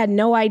girl had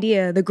no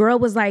idea. The girl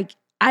was like,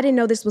 I didn't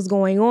know this was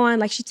going on.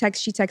 Like, she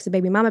texted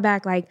baby mama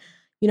back, like,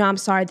 you know, I'm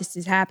sorry this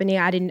is happening.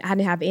 I didn't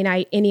have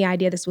any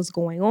idea this was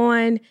going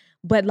on.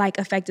 But like,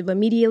 effective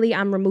immediately,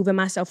 I'm removing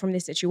myself from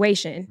this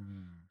situation.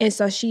 And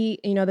so she,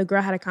 you know, the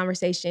girl had a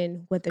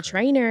conversation with the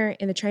trainer,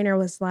 and the trainer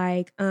was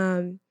like,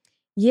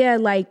 yeah,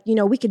 like, you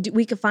know, we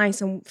could find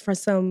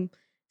some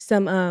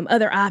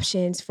other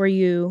options for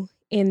you.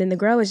 And then the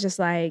girl was just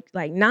like,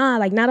 nah,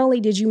 like, not only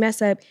did you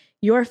mess up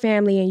your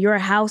family and your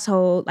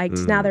household, like,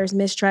 now there's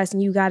mistrust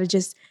and you got to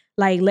just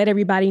like let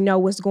everybody know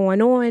what's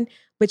going on,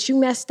 but you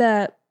messed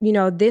up, you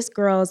know, this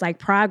girl's like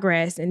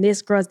progress and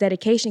this girl's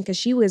dedication, because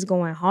she was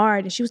going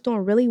hard and she was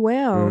doing really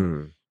well.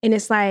 And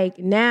it's like,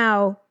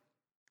 now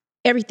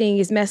everything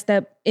is messed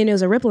up, and it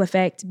was a ripple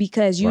effect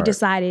because you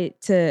decided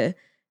to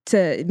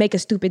make a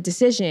stupid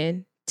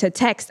decision to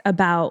text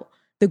about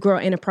the girl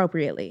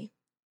inappropriately.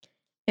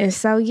 And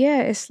so,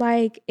 yeah, it's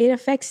like, it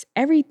affects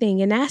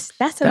everything. And that's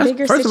a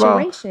bigger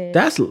situation.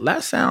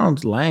 That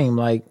sounds lame.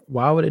 Like,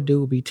 why would a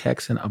dude be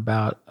texting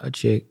about a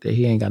chick that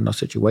he ain't got no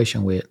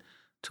situation with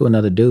to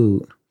another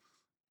dude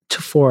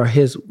for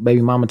his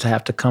baby mama to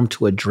have to come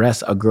to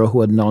address a girl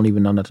who don't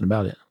even know nothing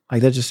about it?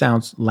 Like, that just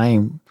sounds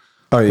lame.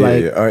 Oh,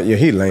 yeah, like, yeah.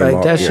 He lame.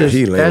 Like, that's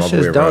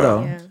just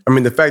dodo. Yeah. I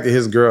mean, the fact that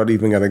his girl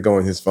even got to go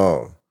in his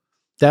phone.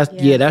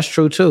 That's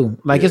true too.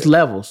 Like, it's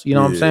levels. You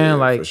know what I'm saying?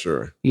 Like, for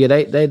sure. Yeah,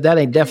 that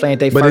ain't definitely ain't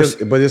their first.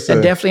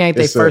 That definitely ain't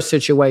their first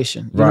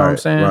situation. You know what I'm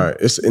saying? Right.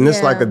 It's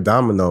like a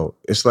domino.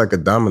 It's like a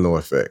domino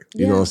effect.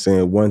 You know what I'm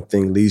saying? One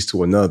thing leads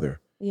to another.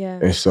 Yeah.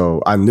 And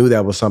so I knew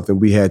that was something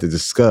we had to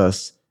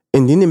discuss.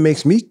 And then it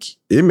makes me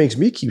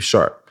keep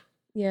sharp.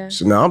 Yeah.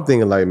 So now I'm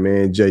thinking like,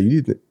 man, Jay, you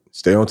need to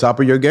stay on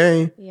top of your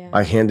game. Yeah.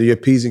 Like, handle your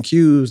P's and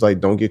Q's. Like,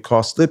 don't get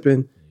caught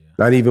slipping.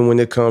 Not even when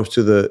it comes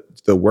to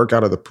the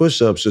workout or the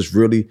push-ups, just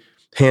really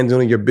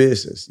handling your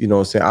business. You know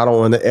what I'm saying? I don't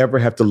want to ever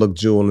have to look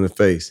Jewel in the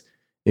face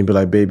and be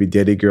like, baby,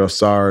 daddy girl,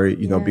 sorry.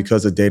 You know,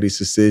 because of daddy's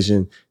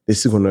decision,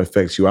 this is going to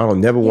affect you. I don't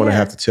never want to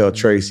have to tell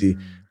Tracy,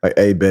 like,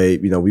 hey,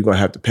 babe, you know, we're going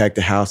to have to pack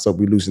the house up.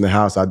 We losing the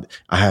house. I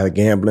had a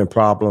gambling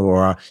problem,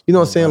 or, you know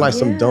what I'm saying? Like,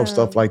 some dumb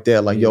stuff like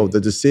that. Like, yo,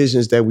 the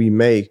decisions that we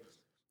make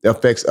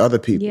affects other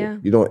people.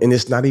 You know, and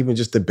it's not even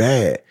just the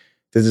bad.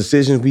 The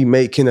decisions we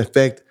make can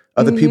affect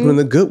other people in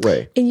a good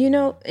way. And, you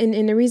know,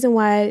 and the reason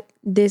why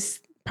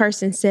this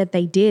person said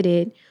they did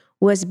it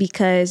was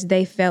because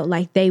they felt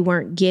like they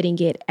weren't getting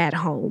it at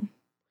home.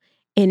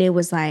 And it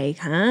was like,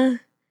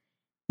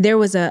 there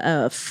was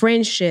a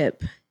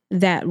friendship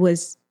that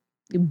was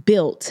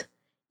built,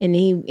 and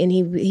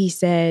he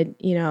said,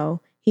 you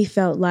know, he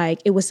felt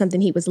like it was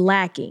something he was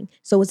lacking.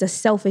 So it was a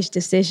selfish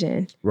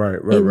decision. Right.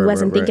 He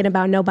wasn't thinking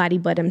about nobody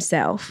but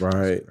himself.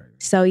 Right.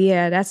 So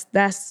yeah,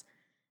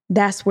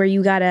 that's where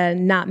you gotta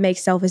not make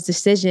selfish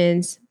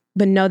decisions,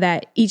 but know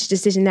that each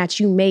decision that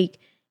you make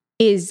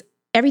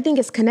everything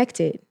is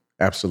connected.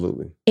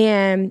 Absolutely.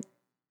 And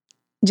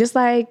just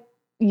like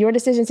your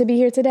decision to be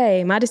here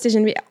today, my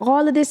decision,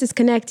 all of this is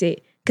connected,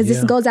 because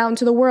this goes out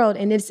into the world,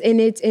 and it's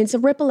a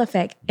ripple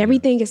effect.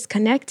 Everything is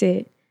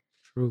connected.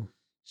 True.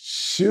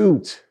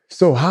 Shoot.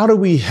 So how do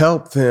we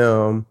help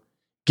them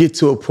get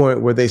to a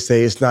point where they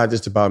say it's not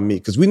just about me?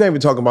 Because we're not even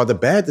talking about the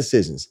bad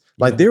decisions.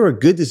 Like, there are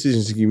good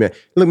decisions to be made.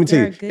 Let me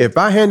tell you, if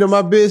I handle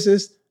my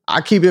business, I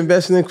keep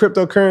investing in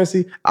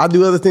cryptocurrency, I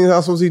do other things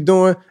I'm supposed to be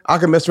doing, I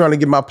can mess around and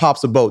get my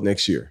pops a boat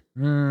next year.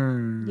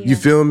 You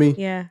feel me?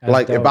 Yeah.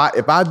 Like,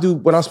 if I do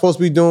what I'm supposed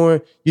to be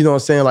doing, you know what I'm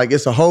saying? Like,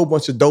 it's a whole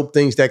bunch of dope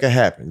things that can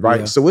happen,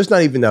 right? Yeah. So it's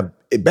not even a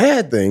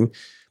bad thing,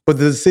 but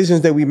the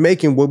decisions that we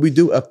make and what we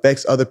do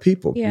affects other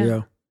people.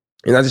 Yeah.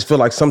 And I just feel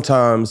like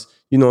sometimes,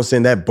 you know what I'm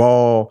saying, that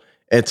ball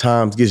at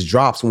times gets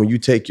dropped when you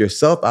take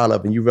yourself out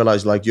of it and you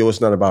realize, like, yo,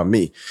 it's not about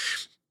me.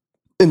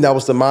 And that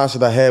was the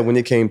mindset I had when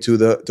it came to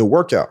the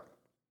workout.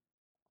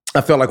 I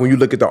felt like when you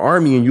look at the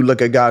Army and you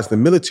look at guys in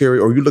the military,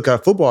 or you look at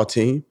a football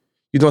team,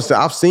 you know what I'm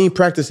saying? I've seen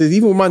practices,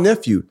 even with my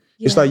nephew.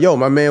 Yeah. It's like, yo,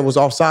 my man was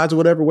offsides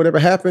or whatever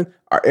happened.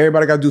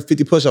 Everybody got to do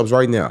 50 push-ups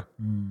right now.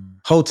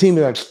 Whole team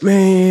is like,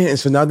 man. And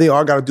so now they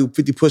all got to do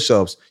 50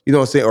 push-ups. You know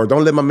what I'm saying? Or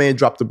don't let my man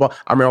drop the ball.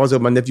 I remember I was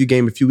at my nephew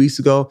game a few weeks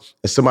ago,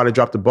 and somebody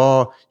dropped the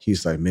ball.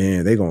 He's like,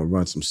 man, they going to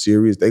run some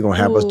serious. They going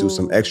to have us do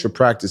some extra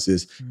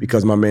practices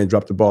because my man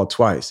dropped the ball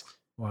twice.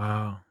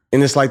 Wow.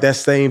 And it's like that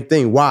same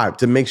thing. Why?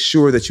 To make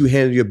sure that you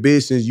handle your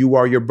business, you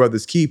are your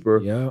brother's keeper.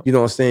 Yep. You know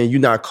what I'm saying? You're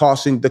not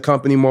costing the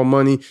company more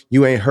money.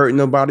 You ain't hurting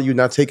nobody. You're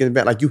not taking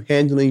advantage. Like, you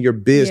handling your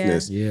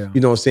business. Yeah.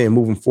 You know what I'm saying?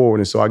 Moving forward.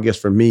 And so I guess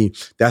for me,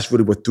 that's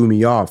really what threw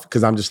me off,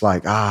 because I'm just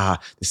like, the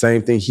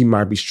same thing he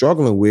might be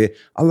struggling with,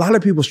 a lot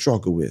of people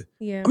struggle with.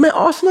 Yeah. I mean,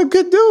 Austin a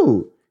good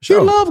dude. He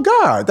loved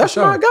God. That's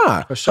my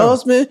God.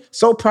 Husband,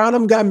 so proud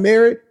of him, got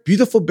married,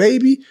 beautiful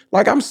baby.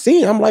 Like I'm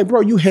like,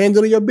 bro, you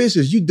handling your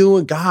business. You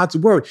doing God's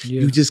work.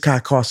 Yeah. You just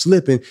got caught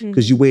slipping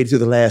because you waited to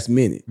the last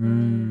minute.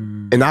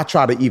 And I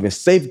try to even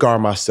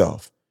safeguard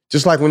myself.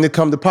 Just like when it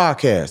come to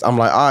podcasts, I'm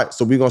like, all right,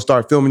 so we're going to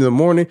start filming in the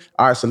morning.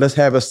 All right, so let's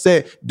have a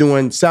set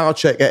doing sound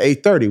check at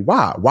 8:30.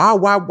 Why?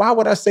 Why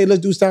would I say let's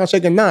do sound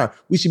check at 9?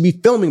 We should be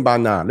filming by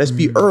 9. Let's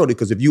be early,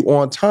 because if you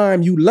on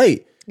time, you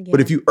late. Yeah.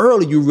 But if you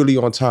early, you really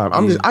on time.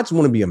 I just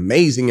want to be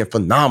amazing and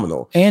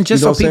phenomenal. And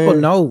just so people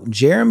know,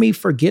 Jeremy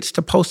forgets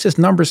to post his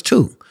numbers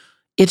too.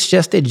 It's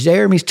just that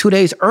Jeremy's 2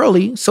 days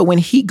early. So when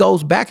he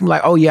goes back and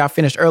like, oh yeah, I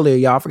finished earlier,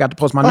 y'all. I forgot to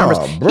post my numbers.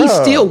 He's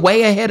still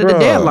way ahead of the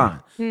deadline.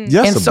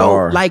 Yes, and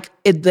so like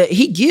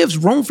he gives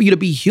room for you to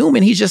be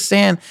human. He's just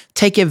saying,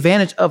 take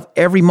advantage of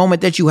every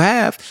moment that you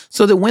have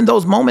so that when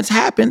those moments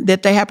happen,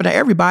 that they happen to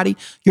everybody,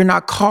 you're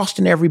not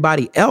costing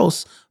everybody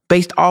else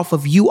based off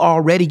of you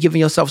already giving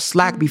yourself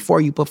slack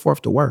before you put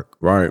forth the work.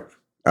 Right.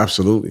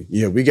 Absolutely.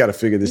 Yeah, we got to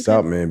figure this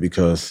out, man,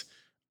 because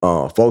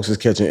folks is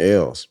catching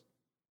L's.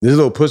 This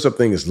little push-up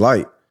thing is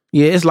light.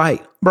 Yeah, it's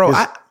light. Bro,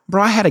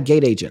 I had a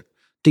gate agent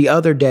the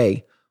other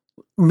day.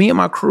 Me and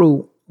my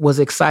crew was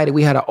excited.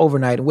 We had an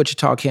overnight in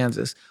Wichita,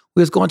 Kansas.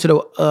 We was going to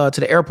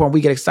the airport and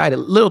we get excited.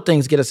 Little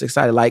things get us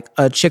excited, like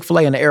a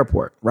Chick-fil-A in the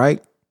airport,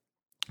 right?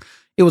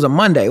 It was a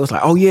Monday. It was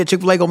like, oh yeah,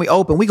 Chick-fil-A gonna be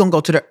open. We gonna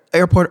go to the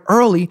airport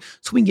early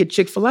so we can get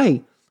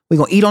Chick-fil-A. We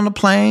gonna eat on the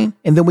plane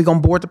and then we gonna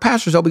board the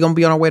passengers up. We gonna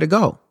be on our way to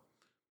go.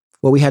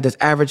 Well, we had this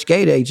average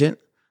gate agent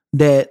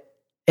that,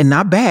 and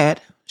not bad.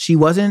 She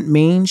wasn't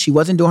mean. She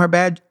wasn't doing her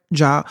bad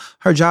job.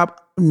 Her job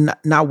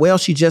not well.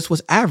 She just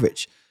was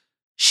average.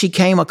 She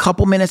came a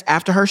couple minutes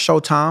after her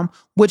showtime,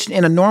 which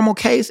in a normal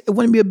case, it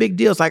wouldn't be a big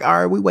deal. It's like, all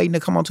right, we waiting to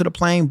come onto the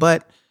plane,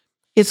 but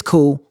it's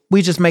cool.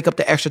 We just make up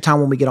the extra time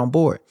when we get on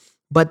board.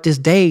 But this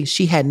day,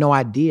 she had no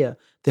idea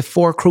that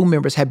 4 crew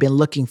members had been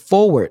looking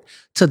forward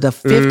to the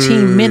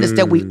 15 minutes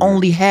that we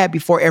only had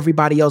before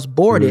everybody else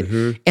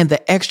boarded. And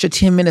the extra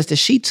 10 minutes that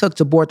she took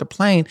to board the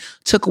plane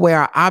took away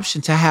our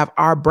option to have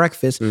our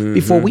breakfast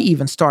before we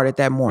even started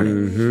that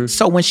morning.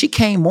 So when she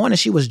came on and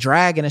she was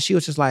dragging and she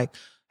was just like,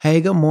 hey,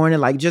 good morning,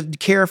 like just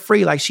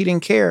carefree, like she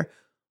didn't care.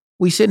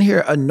 We sitting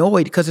here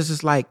annoyed because it's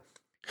just like,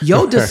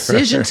 your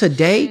decision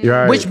today,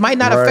 which might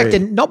not affect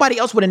it, nobody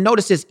else would have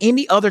noticed this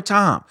any other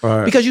time.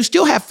 Because you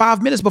still have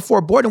 5 minutes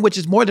before boarding, which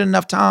is more than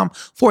enough time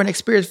for an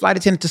experienced flight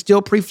attendant to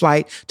still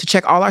pre-flight, to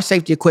check all our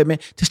safety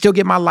equipment, to still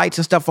get my lights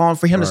and stuff on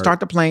for him to start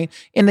the plane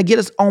and to get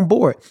us on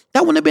board.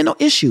 That wouldn't have been no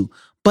issue.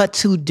 But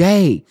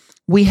today,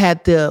 we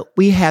had the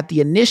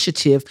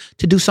initiative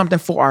to do something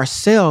for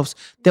ourselves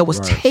that was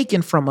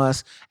taken from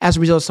us as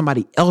a result of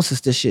somebody else's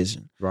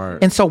decision.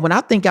 And so when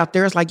I think out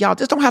there, it's like, y'all,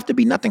 this don't have to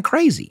be nothing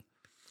crazy.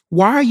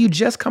 Why are you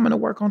just coming to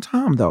work on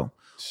time, though?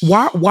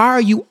 Why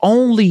are you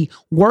only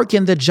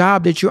working the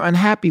job that you're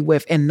unhappy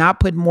with and not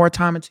putting more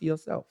time into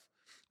yourself?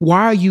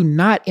 Why are you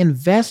not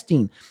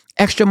investing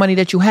extra money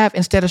that you have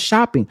instead of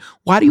shopping?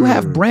 Why do you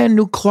have brand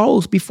new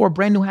clothes before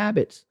brand new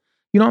habits?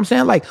 You know what I'm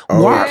saying? Like,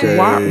 why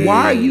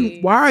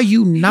are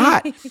you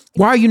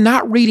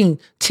not reading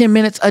 10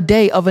 minutes a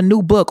day of a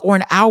new book or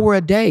an hour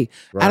a day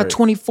out of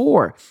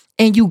 24?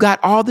 And you got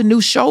all the new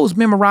shows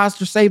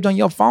memorized or saved on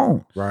your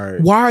phone.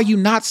 Why are you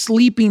not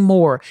sleeping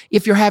more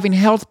if you're having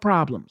health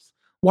problems?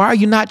 Why are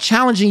you not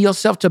challenging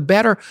yourself to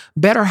better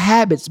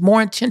habits,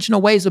 more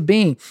intentional ways of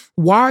being?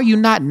 Why are you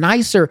not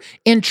nicer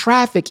in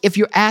traffic if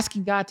you're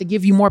asking God to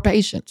give you more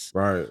patience?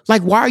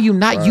 Like, why are you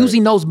not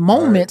using those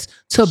moments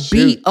to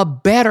be a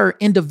better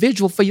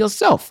individual for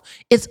yourself?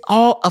 It's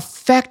all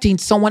affecting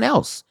someone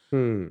else.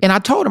 And I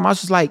told him, I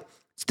was just like,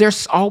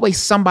 there's always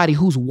somebody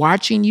who's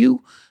watching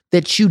you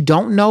that you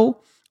don't know,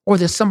 or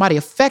there's somebody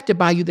affected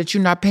by you that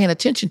you're not paying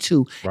attention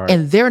to,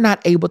 and they're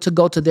not able to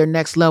go to their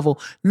next level,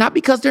 not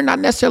because they're not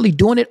necessarily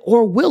doing it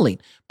or willing,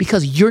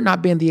 because you're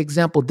not being the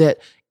example that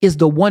is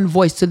the one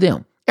voice to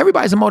them.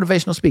 Everybody's a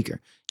motivational speaker.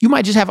 You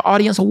might just have an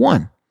audience of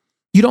one.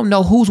 You don't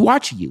know who's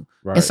watching you.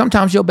 And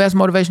sometimes your best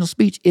motivational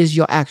speech is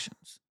your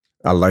actions.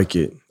 I like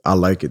it.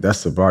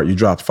 That's the bar. You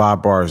dropped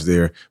 5 bars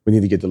there. We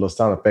need to get the little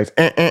sound effects.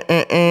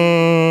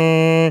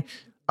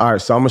 All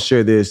right, so I'm going to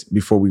share this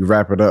before we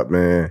wrap it up,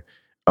 man.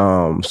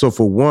 So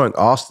for one,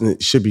 Austin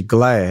should be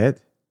glad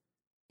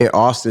and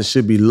Austin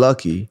should be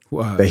lucky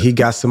that he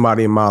got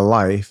somebody in my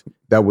life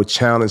that would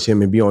challenge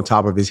him and be on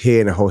top of his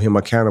head and hold him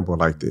accountable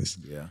like this.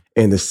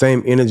 And the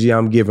same energy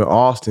I'm giving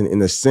Austin, in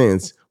a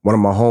sense, one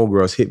of my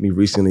homegirls hit me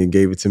recently and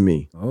gave it to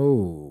me.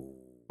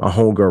 My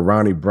homegirl,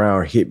 Ronnie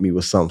Brown, hit me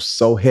with something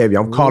so heavy.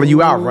 I'm calling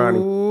you out,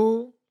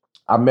 Ronnie.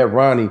 I met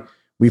Ronnie.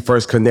 We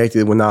first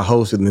connected when I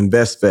hosted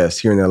Invest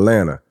Fest here in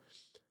Atlanta.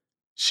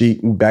 She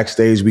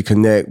backstage, we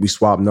connect, we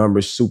swap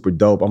numbers, super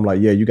dope. I'm like,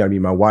 yeah, you gotta be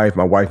my wife.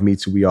 My wife, me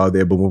too, we all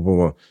there, boom, boom, boom,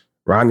 boom.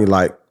 Ronnie,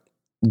 like,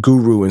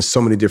 guru in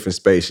so many different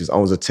spaces,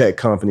 owns a tech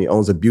company,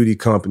 owns a beauty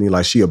company,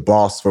 like she a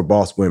boss for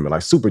boss women,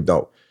 like super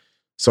dope.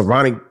 So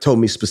Ronnie told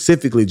me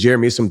specifically,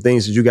 Jeremy, there's some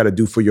things that you gotta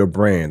do for your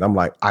brand. I'm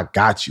like, I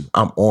got you,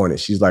 I'm on it.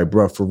 She's like,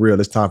 bro, for real,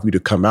 it's time for you to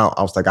come out.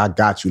 I was like, I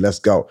got you, let's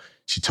go.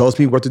 She tells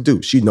me what to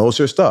do. She knows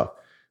her stuff.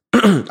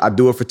 I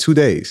do it for 2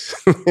 days.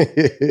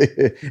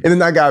 And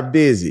then I got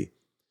busy.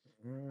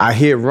 I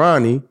hit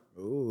Ronnie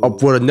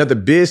up with another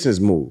business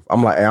move.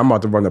 I'm like, hey, I'm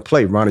about to run the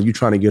play. Ronnie, you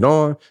trying to get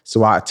on?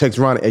 So I text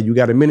Ronnie, hey, you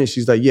got a minute?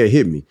 She's like, yeah,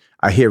 hit me.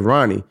 I hit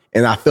Ronnie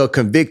and I felt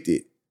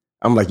convicted.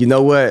 I'm like, you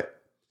know what?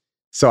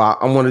 So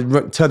I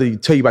want to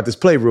tell you about this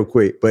play real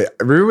quick. But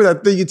remember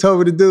that thing you told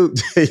me to do?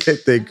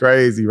 That thing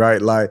crazy,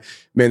 right? Like,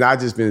 man, I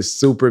just been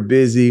super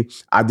busy.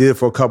 I did it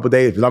for a couple of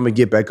days, but I'm going to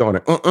get back on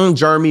it.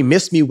 Jeremy,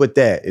 miss me with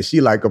that. And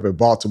she like up in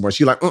Baltimore.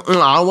 She like, I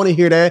don't want to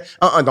hear that.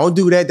 Don't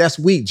do that. That's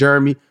weak,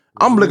 Jeremy.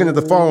 I'm looking at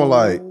the phone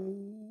like,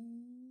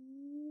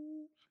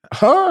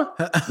 huh?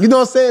 You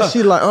know what I'm saying?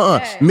 She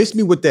like, miss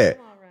me with that.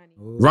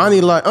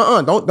 Ronnie like,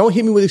 don't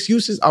hit me with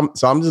excuses.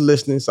 So I'm just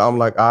listening. So I'm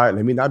like, all right,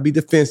 let me not be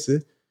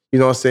defensive. You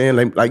know what I'm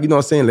saying? Like, you know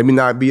what I'm saying? Let me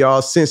not be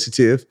all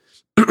sensitive.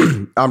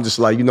 I'm just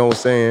like, you know what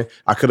I'm saying?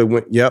 I could have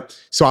went, yep.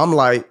 So I'm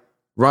like,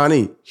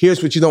 Ronnie,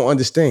 here's what you don't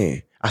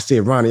understand. I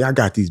said, Ronnie, I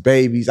got these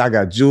babies. I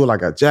got Jewel. I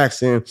got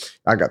Jackson.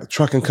 I got the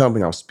trucking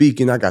company. I'm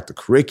speaking. I got the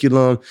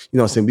curriculum. You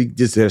know what I'm saying? We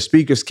just had a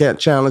speakers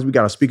challenge. We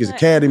got a speakers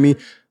academy.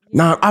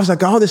 Now, I was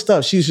like, all this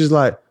stuff. She was just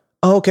like,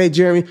 oh, okay,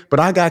 Jeremy, but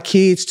I got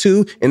kids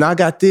too. And I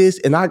got this.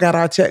 And I got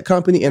our tech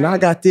company. And I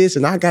got this.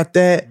 And I got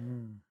that.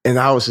 And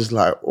I was just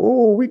like,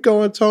 oh, we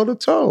going toe to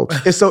toe.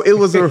 And so it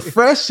was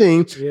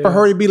refreshing for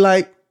her to be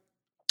like,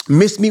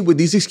 miss me with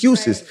these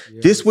excuses. Right. Yeah.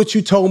 This what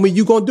you told me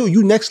you gonna do.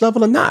 You next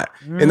level or not?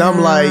 And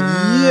I'm like,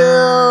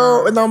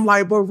 yo. And I'm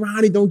like, but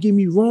Ronnie, don't get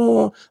me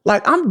wrong.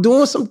 Like, I'm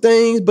doing some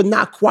things, but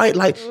not quite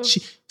like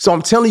she. So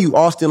I'm telling you,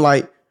 Austin,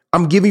 like,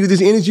 I'm giving you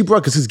this energy, bro,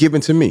 because it's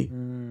given to me.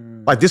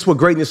 Like, this is what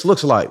greatness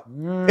looks like.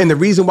 And the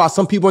reason why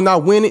some people are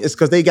not winning is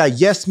because they got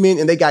yes men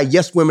and they got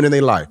yes women in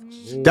their life.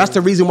 That's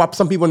the reason why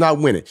some people are not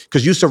winning.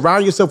 Because you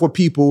surround yourself with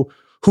people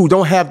who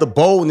don't have the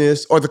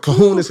boldness or the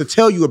kahunas to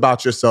tell you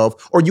about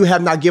yourself, or you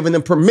have not given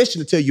them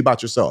permission to tell you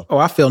about yourself. Oh,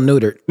 I feel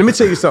neutered. Let me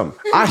tell you something.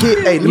 I hit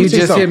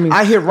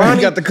Ronnie.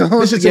 You got the kahunas.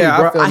 Listen to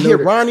me, bro. I hit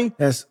Ronnie.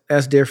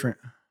 That's different.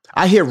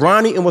 I hit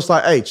Ronnie and was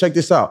like, hey, check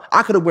this out.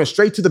 I could have went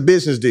straight to the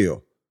business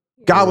deal.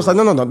 God was like,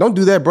 no, don't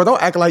do that, bro.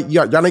 Don't act like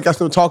y'all ain't got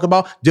something to talk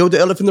about. Deal with the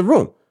elephant in the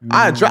room.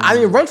 I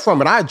didn't run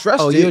from it. I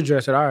addressed it. Oh, you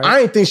addressed it. All right.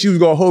 I didn't think she was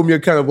going to hold me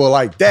accountable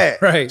like that.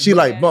 Right. She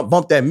like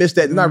bump that, miss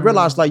that. And I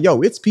realized like,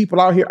 yo, it's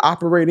people out here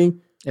operating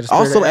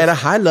also at a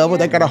high level.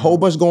 They got a whole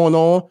bunch going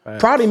on. Right.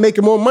 Probably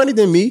making more money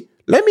than me.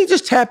 Let me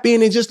just tap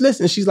in and just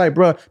listen. She's like,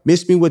 bro,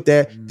 miss me with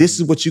that. This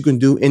is what you can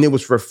do. And it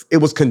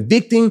was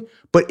convicting,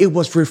 but it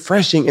was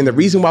refreshing. And the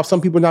reason why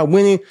some people are not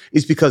winning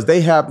is because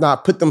they have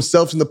not put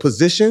themselves in the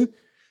position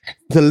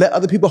to let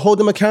other people hold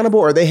them accountable,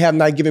 or they have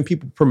not given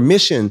people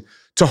permission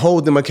to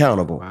hold them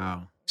accountable.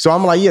 Wow. So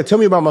I'm like, yeah, tell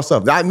me about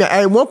myself.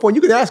 At one point,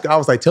 you could ask her. I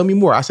was like, tell me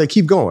more. I said,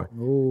 keep going.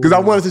 Because I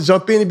wanted to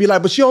jump in and be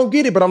like, but she don't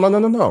get it. But I'm like,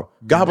 no.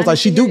 God was like,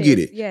 she do get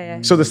it.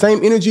 Yeah. So the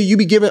same energy you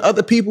be giving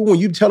other people when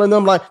you telling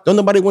them like, don't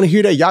nobody want to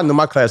hear that. Y'all know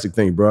my classic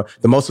thing, bro.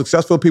 The most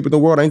successful people in the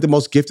world ain't the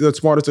most gifted or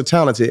smartest or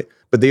talented,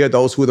 but they are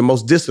those who are the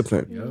most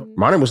disciplined. Yep.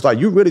 Mine was like,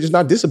 you really just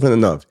not disciplined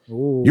enough.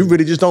 You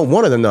really just don't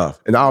want it enough.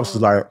 And I was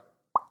just like,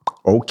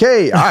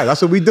 okay, all right, that's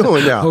what we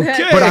doing now.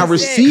 Okay. But I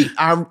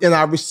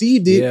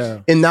received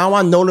it, and now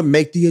I know to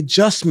make the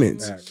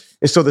adjustments. Right.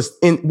 And so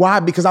why?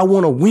 Because I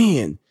want to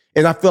win.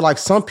 And I feel like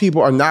some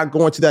people are not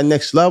going to that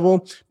next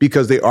level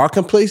because they are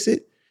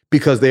complacent,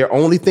 because they're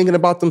only thinking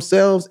about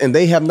themselves, and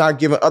they have not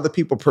given other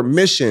people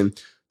permission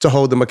to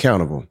hold them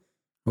accountable.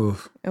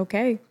 Oof.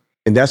 Okay.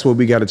 And that's what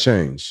we got to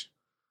change.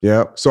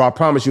 Yeah. So I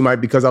promise you,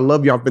 Mike, because I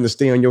love you, I'm going to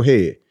stay on your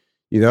head.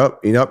 You know,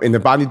 and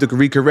if I need to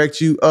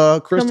recorrect you,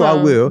 Crystal,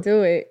 I will.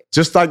 Do it.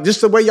 Just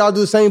the way y'all do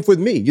the same with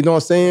me. You know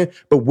what I'm saying?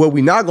 But what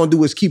we not gonna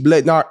do is keep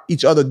letting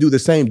each other do the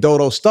same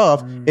dodo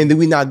stuff, and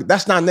then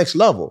that's not next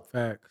level.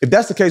 Fact. If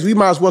that's the case, we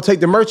might as well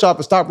take the merch off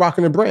and stop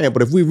rocking the brand.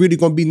 But if we really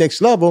gonna be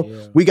next level,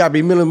 we gotta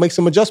be willing to make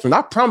some adjustments.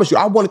 I promise you,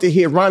 I wanted to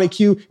hear Ronnie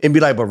Q and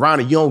be like, but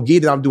Ronnie, you don't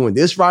get it. I'm doing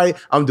this right.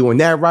 I'm doing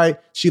that right.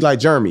 She like,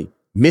 Jeremy,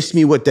 miss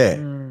me with that.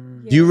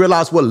 Do you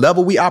realize what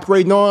level we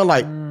operating on?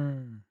 Like,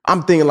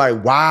 I'm thinking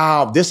like,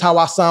 wow, this how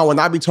I sound when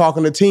I be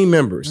talking to team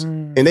members.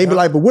 And they be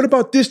like, but what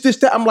about this,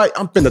 that? I'm like,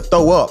 I'm finna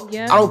throw up.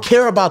 I don't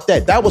care about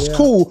that. That was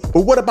cool.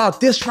 But what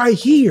about this right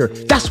here?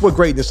 That's what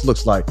greatness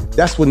looks like.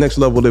 That's what next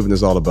level living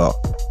is all about.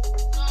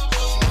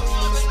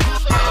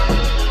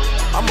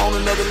 I'm on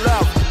another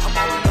level. I'm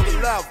on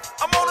another level.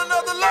 I'm on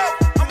another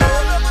level.